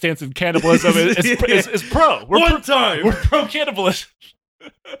podcast stance in cannibalism is pro. We're pro cannibalism.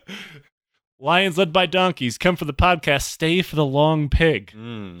 Lions led by donkeys come for the podcast. Stay for the long pig.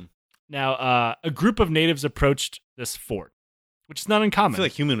 Mm. Now, a group of natives approached this fort, which is not I uncommon. feel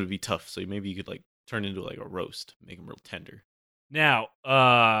like human would be tough, so maybe you could like turn into like a roast, make them real tender. Now,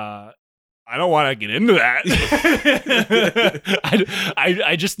 I don't want to get into that.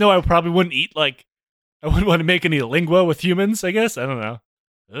 I just know I probably wouldn't eat I wouldn't want to make any lingua with humans. I guess I don't know.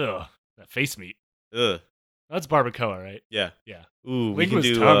 Ugh, that face meat. Ugh. That's barbacoa, right? Yeah. Yeah. Ooh, we can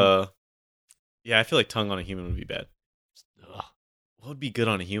Lingua's do. tongue. Yeah, I feel like tongue on a human would be bad. Ugh. What would be good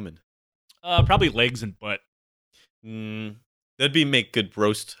on a human? Probably legs and butt. That'd be make good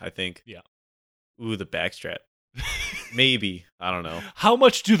roast, I think. Yeah. Ooh, the backstrap. Maybe. I don't know. How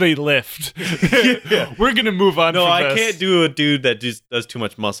much do they lift? Yeah. We're gonna move on. No, from I this. can't do a dude that just does too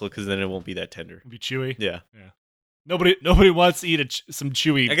much muscle because then it won't be that tender. It'll be chewy. Yeah. Nobody wants to eat some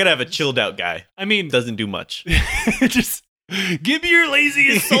chewy. I gotta have a chilled out guy. I mean, Doesn't do much. just give me your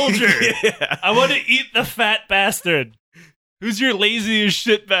laziest soldier. Yeah. I want to eat the fat bastard. Who's your laziest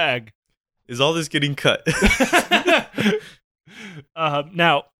shitbag? Is all this getting cut?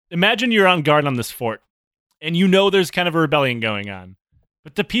 Now, imagine you're on guard on this fort, and you know there's kind of a rebellion going on.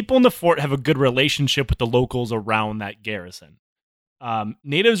 But the people in the fort have a good relationship with the locals around that garrison.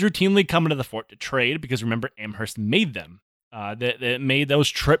 Natives routinely come into the fort to trade because remember, Amherst made them. That made those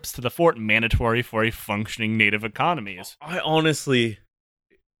trips to the fort mandatory for a functioning native economy.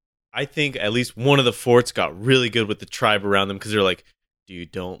 I think at least one of the forts got really good with the tribe around them because they're like,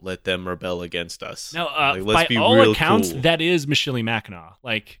 dude, don't let them rebel against us. Now, Like, let's by be all real accounts, cool. that is Machillimackinac.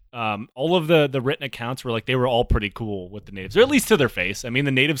 Like, all of the written accounts were like they were all pretty cool with the natives, or at least to their face. I mean,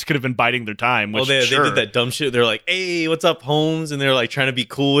 the natives could have been biding their time. Which, Well, they sure. did that dumb shit. They're like, "Hey, what's up, Holmes?" And they're like trying to be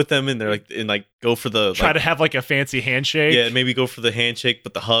cool with them, and they're like, go for the Try like, to have like a fancy handshake. yeah, maybe go for the handshake,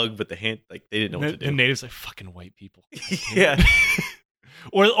 but the hug, but the hand, like they didn't know what to The do. natives like fucking white people. Yeah,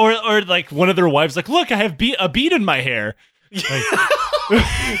 or like one of their wives like, look, I have a bead in my hair.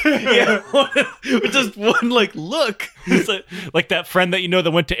 yeah, with just one like look. It's like that friend that you know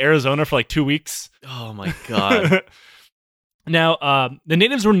that went to Arizona for like 2 weeks. Oh my god. Now, the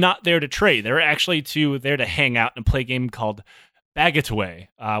natives were not there to trade. They were actually there to hang out and play a game called Bagataway,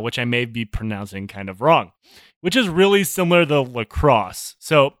 which I may be pronouncing kind of wrong, which is really similar to lacrosse.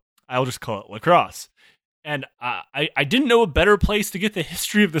 So I'll just call it lacrosse. And I didn't know a better place to get the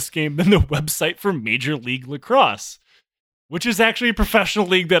history of this game than the website for Major League Lacrosse, which is actually a professional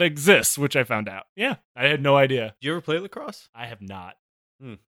league that exists, which I found out. Yeah, I had no idea. Do you ever play lacrosse? I have not.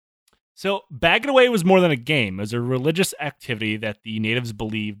 Hmm. So, Bagataway was more than a game. It was a religious activity that the natives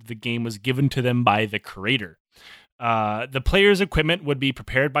believed the game was given to them by the creator. The players' equipment would be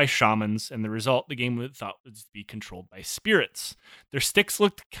prepared by shamans, and the result, the game would thought would be controlled by spirits. Their sticks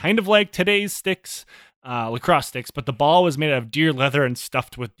looked kind of like today's sticks, lacrosse sticks, but the ball was made out of deer leather and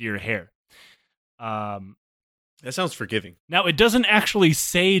stuffed with deer hair. That sounds forgiving. Now, it doesn't actually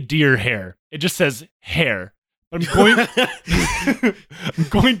say deer hair. It just says hair. But I'm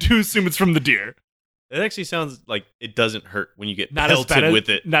going to assume it's from the deer. It actually sounds like it doesn't hurt when you get Not as pelted bad as, with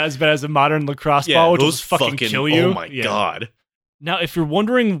it. Not as bad as a modern lacrosse ball, which will those just fucking kill you. Oh my Yeah. god. Now, if you're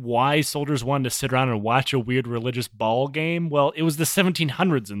wondering why soldiers wanted to sit around and watch a weird religious ball game, well, it was the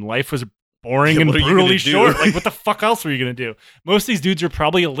 1700s and life was boring Yeah, and what are you brutally gonna do? short. Like, what the fuck else were you going to do? Most of these dudes are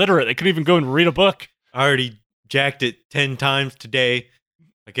probably illiterate. They couldn't even go and read a book. I already jacked it 10 times today.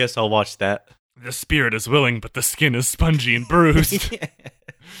 I guess I'll watch that. The spirit is willing, but the skin is spongy and bruised.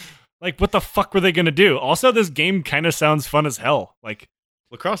 Like, what the fuck were they going to do? Also, this game kind of sounds fun as hell. Like,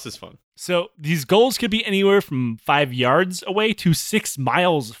 Lacrosse is fun. So these goals could be anywhere from 5 yards away to 6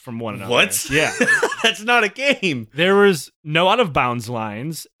 miles from one another. What? Yeah. That's not a game. There was no out of bounds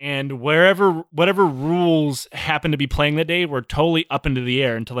lines, and whatever rules happened to be playing that day were totally up into the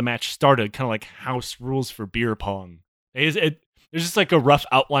air until the match started, kind of like house rules for beer pong. There's just like a rough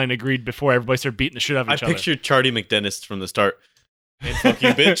outline agreed before everybody started beating the shit out of each I other. pictured Charlie McDennis from the start. And fuck you,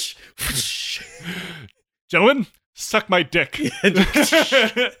 bitch. Gentlemen, suck my dick.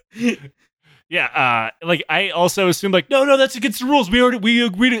 Yeah, like I also assumed like, no, that's against the rules. We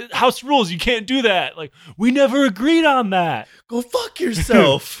agreed to house rules. You can't do that. Like, we never agreed on that. Go fuck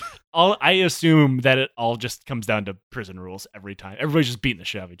yourself. I assume that it all just comes down to prison rules every time. Everybody's just beating the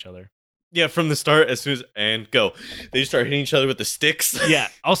shit out of each other. Yeah, from the start, as soon as and go, they just start hitting each other with the sticks. Yeah.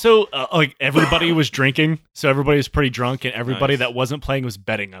 Also, like everybody was drinking, so everybody was pretty drunk, and everybody Nice. that wasn't playing was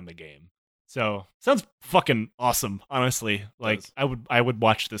betting on the game. So sounds fucking awesome, honestly. Like Does. I would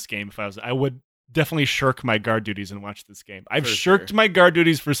watch this game if I would definitely shirk my guard duties and watch this game. I've For shirked sure. my guard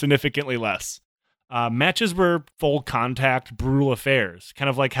duties for significantly less. Matches were full contact, brutal affairs, kind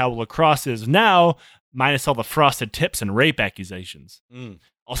of like how lacrosse is now, minus all the frosted tips and rape accusations. Mm.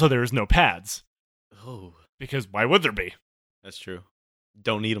 Also, there is no pads Oh, because why would there be? that's true.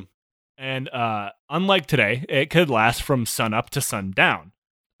 Don't need them. And unlike today, it could last from sun up to sundown.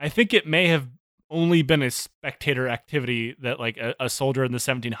 I think it may have only been a spectator activity that like a soldier in the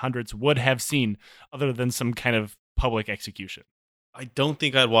 1700s would have seen other than some kind of public execution. I don't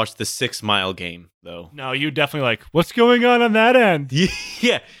think I'd watch the 6 Mile game, though. No, you definitely like, what's going on that end?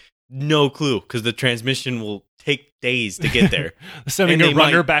 Yeah, no clue, because the transmission will take days to get there. Sending And a they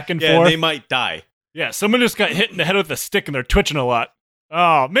runner might- back and Yeah, forth. they might die. Yeah, someone just got hit in the head with a stick and they're twitching a lot.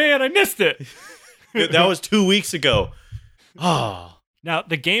 Oh, man, I missed it. That was 2 weeks ago. Oh, Now,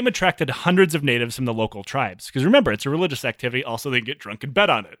 the game attracted hundreds of natives from the local tribes. Because remember, it's a religious activity. Also, they get drunk and bet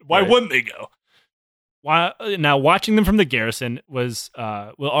on it. Why Right. wouldn't they go? Now, watching them from the garrison was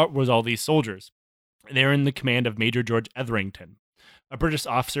all these soldiers. They were in the command of Major George Etherington, a British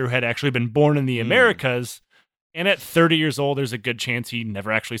officer who had actually been born in the Americas. And at 30 years old, there's a good chance he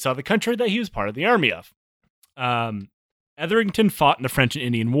never actually saw the country that he was part of the army of. Etherington fought in the French and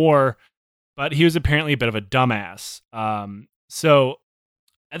Indian War, but he was apparently a bit of a dumbass. So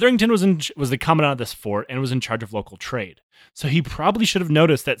Etherington was the commandant of this fort and was in charge of local trade. So he probably should have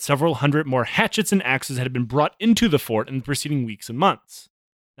noticed that several hundred more hatchets and axes had been brought into the fort in the preceding weeks and months.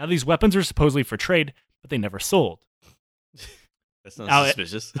 Now, these weapons are supposedly for trade, but they never sold. that's not Now,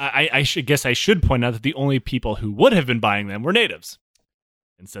 suspicious. I should point out that the only people who would have been buying them were natives.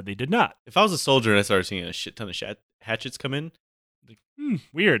 Instead, they did not. If I was a soldier and I started seeing a shit ton of hatchets come in,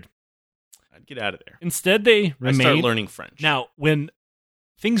 Weird. I'd get out of there. Instead, they I'd remained. start learning French. Now, when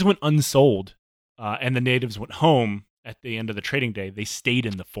things went unsold and the natives went home at the end of the trading day, they stayed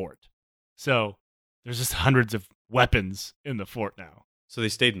in the fort. So there's just hundreds of weapons in the fort now. So they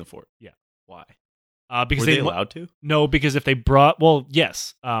stayed in the fort. Yeah. Why? Because Were they allowed to? No, because if they brought, well,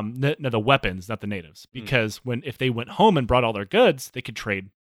 yes, the weapons, not the natives. Because if they went home and brought all their goods, they could trade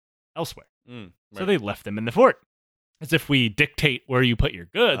elsewhere. So they left them in the fort. As if we dictate where you put your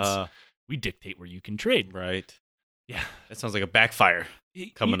goods, we dictate where you can trade. Right. Yeah. That sounds like a backfire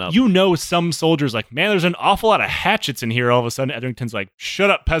coming up. You know, some soldiers like, man, there's an awful lot of hatchets in here. All of a sudden, Etherington's like, shut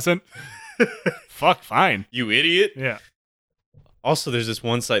up, peasant. Fuck, fine. You idiot. Yeah. Also, there's this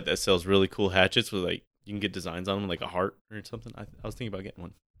one site that sells really cool hatchets with like you can get designs on them, like a heart or something. I was thinking about getting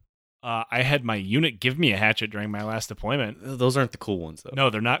one. I had my unit give me a hatchet during my last deployment. Those aren't the cool ones though.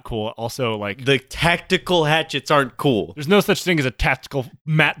 No, they're not cool. Also, like, The tactical hatchets aren't cool. there's no such thing as a tactical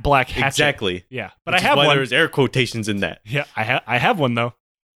matte black hatchet. Exactly. Yeah, but Which I have is why one. There's air quotations in that. Yeah, I have one though.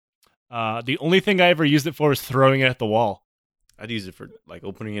 The only thing I ever used it for was throwing it at the wall. I'd use it for like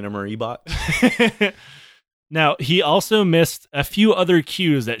opening an MRE bot. Now, he also missed a few other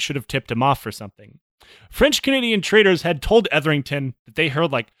cues that should have tipped him off for something. French Canadian traders had told Etherington that they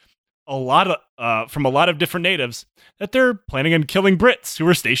heard like a lot of from a lot of different natives that they're planning on killing Brits who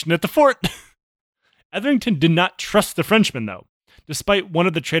were stationed at the fort. Etherington did not trust the Frenchmen though, despite one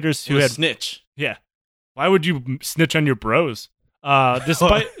of the traders who Who had snitch? yeah. Why would you snitch on your bros?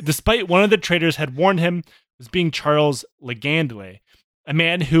 Despite one of the traders had warned him was being Charles Legendre, a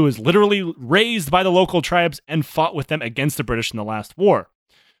man who was literally raised by the local tribes and fought with them against the British in the last war.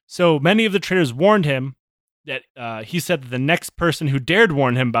 So many of the traders warned him that he said that the next person who dared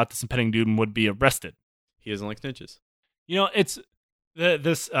warn him about this impending doom would be arrested. He doesn't like snitches. You know, it's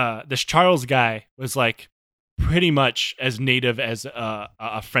this Charles guy was like pretty much as native as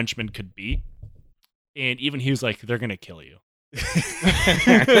a Frenchman could be, and even he was like, "They're gonna kill you,"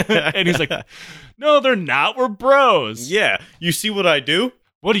 and he's like, "No, they're not. We're bros." Yeah, you see what I do?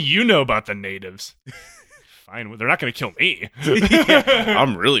 What do you know about the natives? Fine, well, they're not going to kill me. Yeah,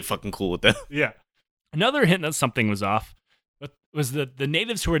 I'm really fucking cool with that. Yeah. Another hint that something was off was that the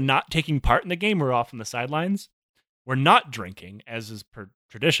natives who were not taking part in the game were off on the sidelines, were not drinking, as is per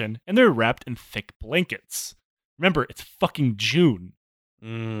tradition, and they're wrapped in thick blankets. Remember, it's fucking June.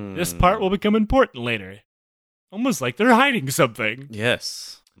 This part will become important later. Almost like they're hiding something.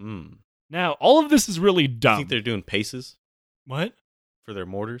 Yes. Now, all of this is really I dumb. think they're doing paces What? for their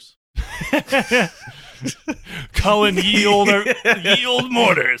mortars. Cullen yield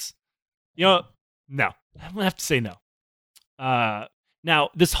mortars. You know, no. I'm gonna have to say no. Now,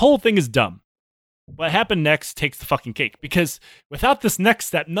 this whole thing is dumb. What happened next takes the fucking cake, because without this next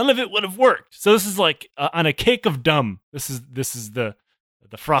step, none of it would have worked. So this is like on a cake of dumb. This is the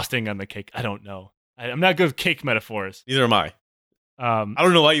frosting on the cake. I don't know. I'm not good with cake metaphors. Neither am I. I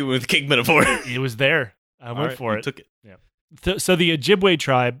don't know why you went with cake metaphor. It was there. I went for it. Took it. So the Ojibwe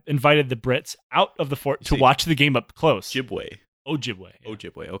tribe invited the Brits out of the fort to watch the game up close. Ojibwe. Ojibwe. Yeah.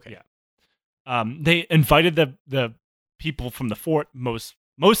 Ojibwe. Okay. Yeah. They invited the people from the fort,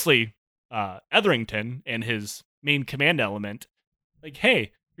 mostly Etherington and his main command element. Like,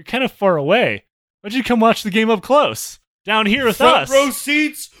 hey, you're kind of far away. Why don't you come watch the game up close down here with us? Front row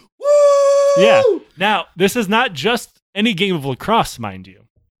seats. Woo! Yeah. Now, this is not just any game of lacrosse, mind you.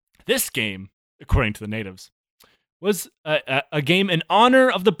 This game, according to the natives, was a game in honor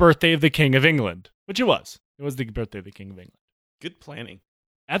of the birthday of the King of England, which it was. It was the birthday of the King of England. Good planning.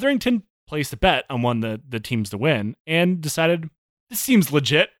 Etherington placed a bet on one of the teams to win and decided this seems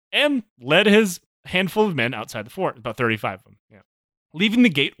legit and led his handful of men outside the fort, about 35 of them, leaving the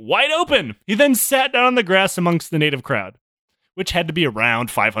gate wide open. He then sat down on the grass amongst the native crowd, which had to be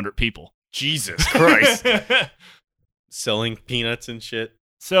around 500 people. Jesus Christ. Selling peanuts and shit.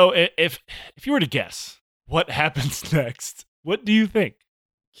 So if you were to guess what happens next, what do you think?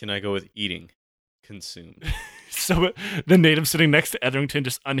 Can I go with eating? Consumed. So the native sitting next to Etherington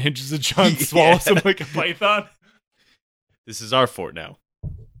just unhinges a jaw and swallows him like a python. This is our fort now.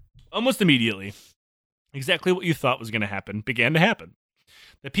 Almost immediately, exactly what you thought was going to happen began to happen.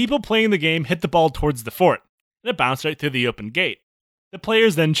 The people playing the game hit the ball towards the fort, and it bounced right through the open gate. The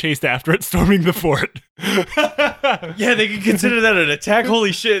players then chased after it, storming the fort. Yeah, they could consider that an attack.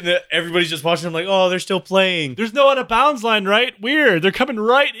 Holy shit. And everybody's just watching them like, oh, they're still playing. There's no out of bounds line, right? Weird. They're coming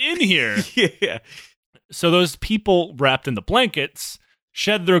right in here. Yeah. So those people wrapped in the blankets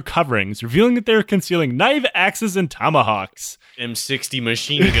shed their coverings, revealing that they were concealing knife, axes, and tomahawks. M60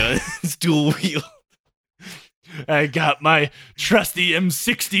 machine guns, dual wheel. I got my trusty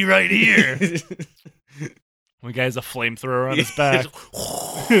M60 right here. One guy has a flamethrower on his back.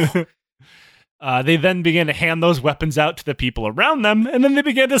 They then began to hand those weapons out to the people around them, and then they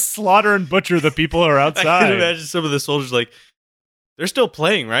began to slaughter and butcher the people who are outside. I can imagine some of the soldiers like, they're still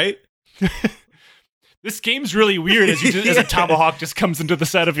playing, right? This game's really weird as a tomahawk just comes into the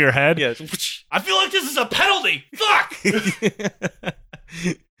side of your head. Yeah. I feel like this is a penalty. Fuck!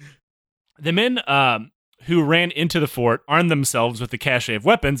 The men who ran into the fort armed themselves with the cache of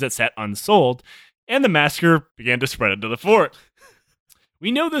weapons that sat unsold, and the massacre began to spread into the fort.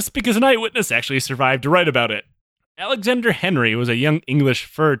 We know this because an eyewitness actually survived to write about it. Alexander Henry was a young English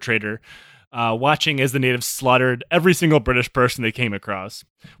fur trader watching as the natives slaughtered every single British person they came across,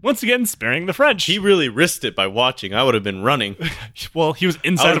 once again sparing the French. He really risked it by watching. I would have been running. Well, he was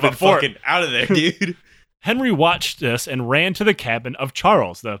inside of a fort. Fucking out of there, dude. Henry watched this and ran to the cabin of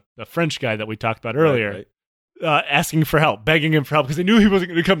Charles, the French guy that we talked about earlier. Right. Asking for help, begging him for help, because they knew he wasn't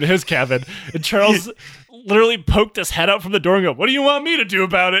going to come to his cabin. And Charles literally poked his head out from the door and go, "What do you want me to do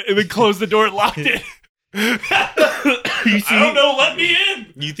about it?" And then closed the door and locked it. I don't know, let me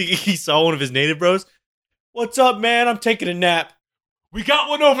in. You think he saw one of his native bros? What's up, man? I'm taking a nap. We got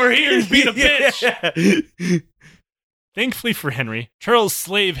one over here. He's being a bitch. Thankfully for Henry, Charles'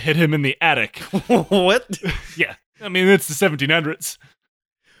 slave hid him in the attic. What? Yeah. I mean, it's the 1700s.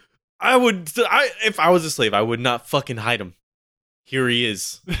 If I was a slave, I would not fucking hide him. Here he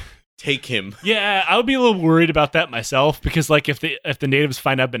is. Take him. Yeah, I would be a little worried about that myself, because like if the natives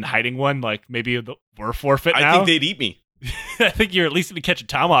find I've been hiding one, like maybe we're forfeit now. I think they'd eat me. I think you're at least going to catch a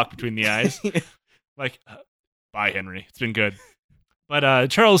tomahawk between the eyes. Like, bye, Henry. It's been good. But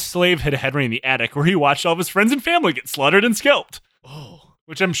Charles' slave hid Henry in the attic, where he watched all of his friends and family get slaughtered and scalped. Oh.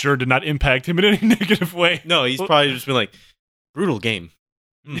 Which I'm sure did not impact him in any negative way. No, he's probably just been like, brutal game.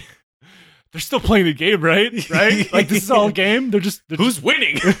 They're still playing the game, right? Right? Like, this is all a game? Who's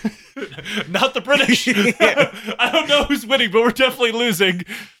winning? Not the British. I don't know who's winning, but we're definitely losing.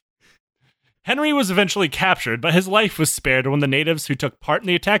 Henry was eventually captured, but his life was spared when the natives who took part in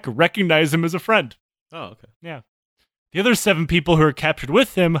the attack recognized him as a friend. Oh, okay. Yeah. The other 7 people who were captured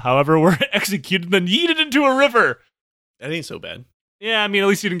with him, however, were executed and then yeeted into a river. That ain't so bad. Yeah, I mean, at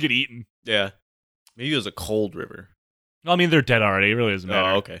least you didn't get eaten. Yeah. Maybe it was a cold river. Well, I mean, they're dead already. It really doesn't matter.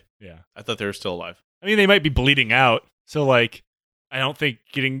 Oh, okay. Yeah. I thought they were still alive. I mean, they might be bleeding out. So, like, I don't think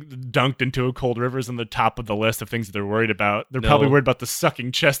getting dunked into a cold river is on the top of the list of things that they're worried about. They're probably worried about the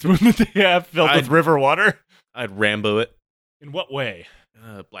sucking chest wound that they have filled with river water. I'd Rambo it. In what way?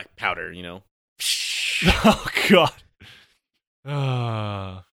 Black powder, you know. Oh, God.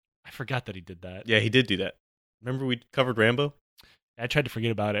 I forgot that he did that. Yeah, he did do that. Remember we covered Rambo? I tried to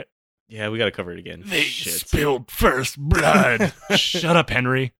forget about it. Yeah, we got to cover it again. They spilled first blood. Shut up,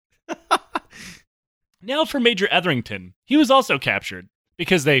 Henry. Now for Major Etherington. He was also captured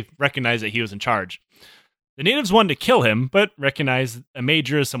because they recognized that he was in charge. The natives wanted to kill him, but recognized a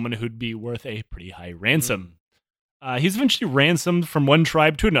major as someone who'd be worth a pretty high ransom. He's eventually ransomed from one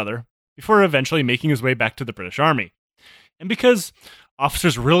tribe to another before eventually making his way back to the British Army. And because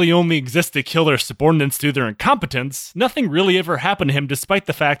officers really only exist to kill their subordinates through their incompetence, nothing really ever happened to him despite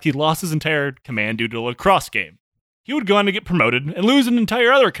the fact he lost his entire command due to a lacrosse game. He would go on to get promoted and lose an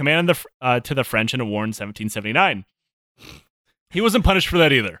entire other command to the French in a war in 1779. He wasn't punished for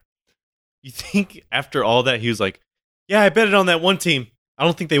that either. You think after all that, he was like, yeah, I bet it on that one team. I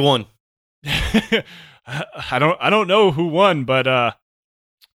don't think they won. I don't know who won, but a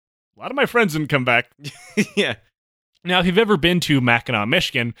lot of my friends didn't come back. Yeah. Now, if you've ever been to Mackinac,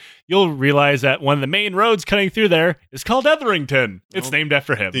 Michigan, you'll realize that one of the main roads cutting through there is called Etherington. It's named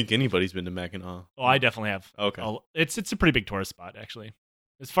after him. I think anybody's been to Mackinac. Oh, I definitely have. Okay. It's a pretty big tourist spot, actually.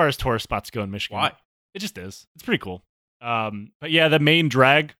 As far as tourist spots go in Michigan. Why? It just is. It's pretty cool. But yeah, the main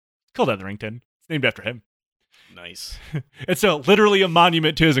drag, it's called Etherington. It's named after him. Nice. It's literally a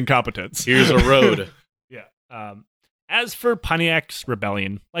monument to his incompetence. Here's a road. Yeah. As for Pontiac's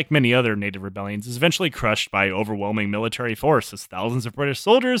rebellion, like many other native rebellions, is eventually crushed by overwhelming military force as thousands of British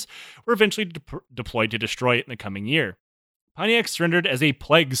soldiers were eventually deployed to destroy it in the coming year. Pontiac surrendered as a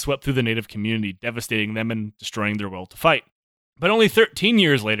plague swept through the native community, devastating them and destroying their will to fight. But only 13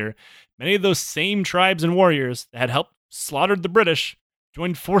 years later, many of those same tribes and warriors that had helped slaughter the British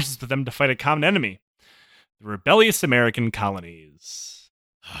joined forces with them to fight a common enemy, the rebellious American colonies.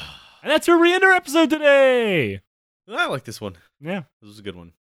 And that's where we end our episode today! I like this one. Yeah. This was a good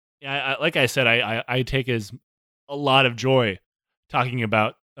one. Yeah, like I said, I take as a lot of joy talking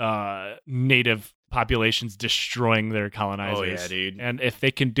about native populations destroying their colonizers. Oh, yeah, dude. And if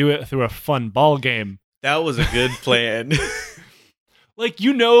they can do it through a fun ball game. That was a good plan. Like,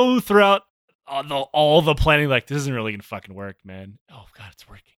 throughout all the planning, like, this isn't really going to fucking work, man. Oh, God, it's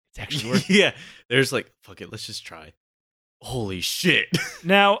working. It's actually working. Yeah. There's like, fuck it, let's just try. Holy shit.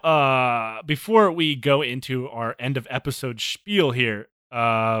 Now, before we go into our end of episode spiel here,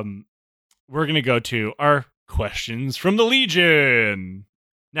 we're going to go to our questions from the Legion.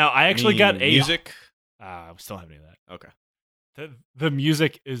 Now, I actually got music. We still don't have any of that. Okay. The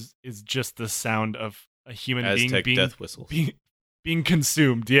music is just the sound of a human Aztec being death whistles. being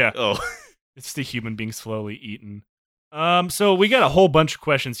consumed. Yeah. Oh. It's the human being slowly eaten. So we got a whole bunch of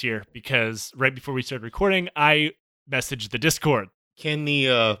questions here because right before we started recording, I messaged the Discord. Can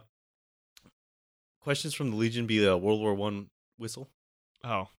the questions from the Legion be a World War I whistle?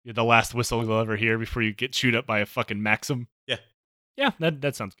 Oh, you're the last whistle you'll ever hear before you get chewed up by a fucking Maxim. Yeah. Yeah,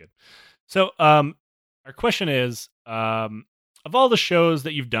 that sounds good. So, our question is, of all the shows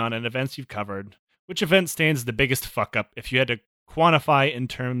that you've done and events you've covered, which event stands the biggest fuck up if you had to quantify in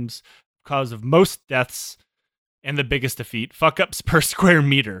terms cause of most deaths and the biggest defeat, fuck ups per square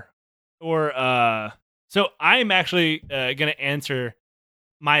meter? Or, so I'm actually going to answer.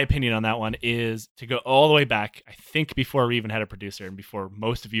 My opinion on that one is to go all the way back. I think before we even had a producer and before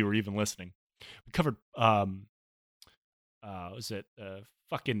most of you were even listening, we covered. Was it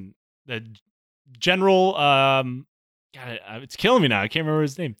fucking the general? God, it's killing me now. I can't remember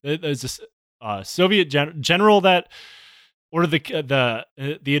his name. There's this Soviet general that ordered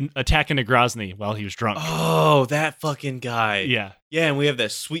the attack into Grozny while he was drunk. Oh, that fucking guy. Yeah, yeah, and we have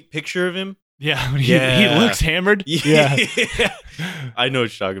that sweet picture of him. Yeah, he looks hammered. Yeah. I know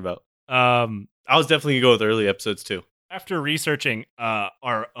what you're talking about. I was definitely gonna go with early episodes too. After researching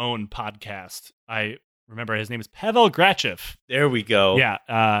our own podcast, I remember his name is Pavel Grachev. There we go.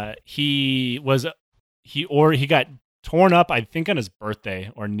 Yeah, he got torn up, I think, on his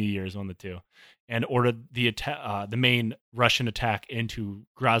birthday or New Year's, one of the two, and ordered the main Russian attack into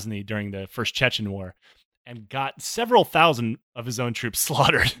Grozny during the First Chechen War, and got several thousand of his own troops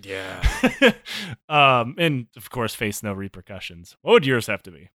slaughtered. Yeah. And of course, faced no repercussions. What would yours have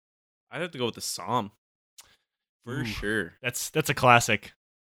to be? I'd have to go with the Somme. For sure. That's a classic.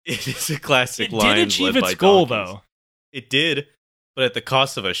 It is a classic It line. did achieve its goal, though. It did, but at the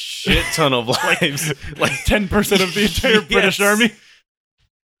cost of a shit ton of lives. Like 10% of the entire British Yes. army.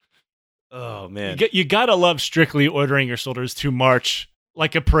 Oh man. You gotta love strictly ordering your soldiers to march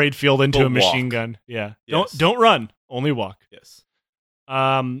like a parade field into But a machine walk. gun. Yeah. Yes. Don't run, only walk. Yes.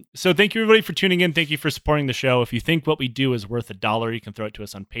 So thank you everybody for tuning in. Thank you for supporting the show. If you think what we do is worth $1, you can throw it to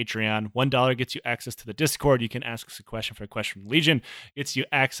us on Patreon. $1 gets you access to the Discord. You can ask us a question for a question from Legion. Gets you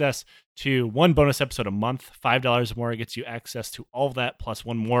access to one bonus episode a month. $5 more gets you access to all of that plus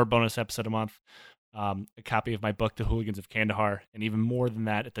one more bonus episode a month. A copy of my book, The Hooligans of Kandahar, and even more than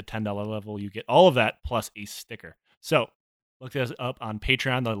that at the $10 level. You get all of that plus a sticker. So look us up on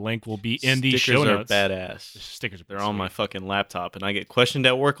Patreon. The link will be in the show Stickers are notes. badass. Stickers are They're on my sweet. fucking laptop, and I get questioned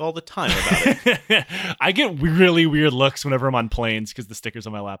at work all the time about it. I get really weird looks whenever I'm on planes because the sticker's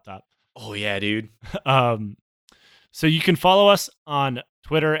on my laptop. Oh yeah, dude. So you can follow us on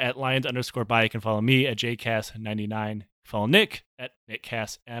Twitter at Lions_by. You can follow me at JCast99. Follow Nick at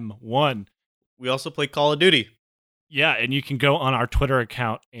NickCastM1. We also play Call of Duty. Yeah, and you can go on our Twitter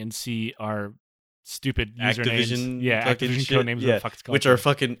account and see our stupid usernames. Activision Yeah, fucking Activision shit. code names. Yeah, What the fuck it's called. which are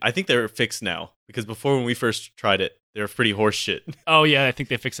fucking. I think they're fixed now because before when we first tried it, they were pretty horse shit. Oh yeah, I think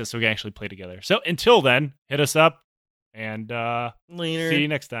they fixed it so we can actually play together. So until then, hit us up and Later. see you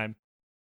next time.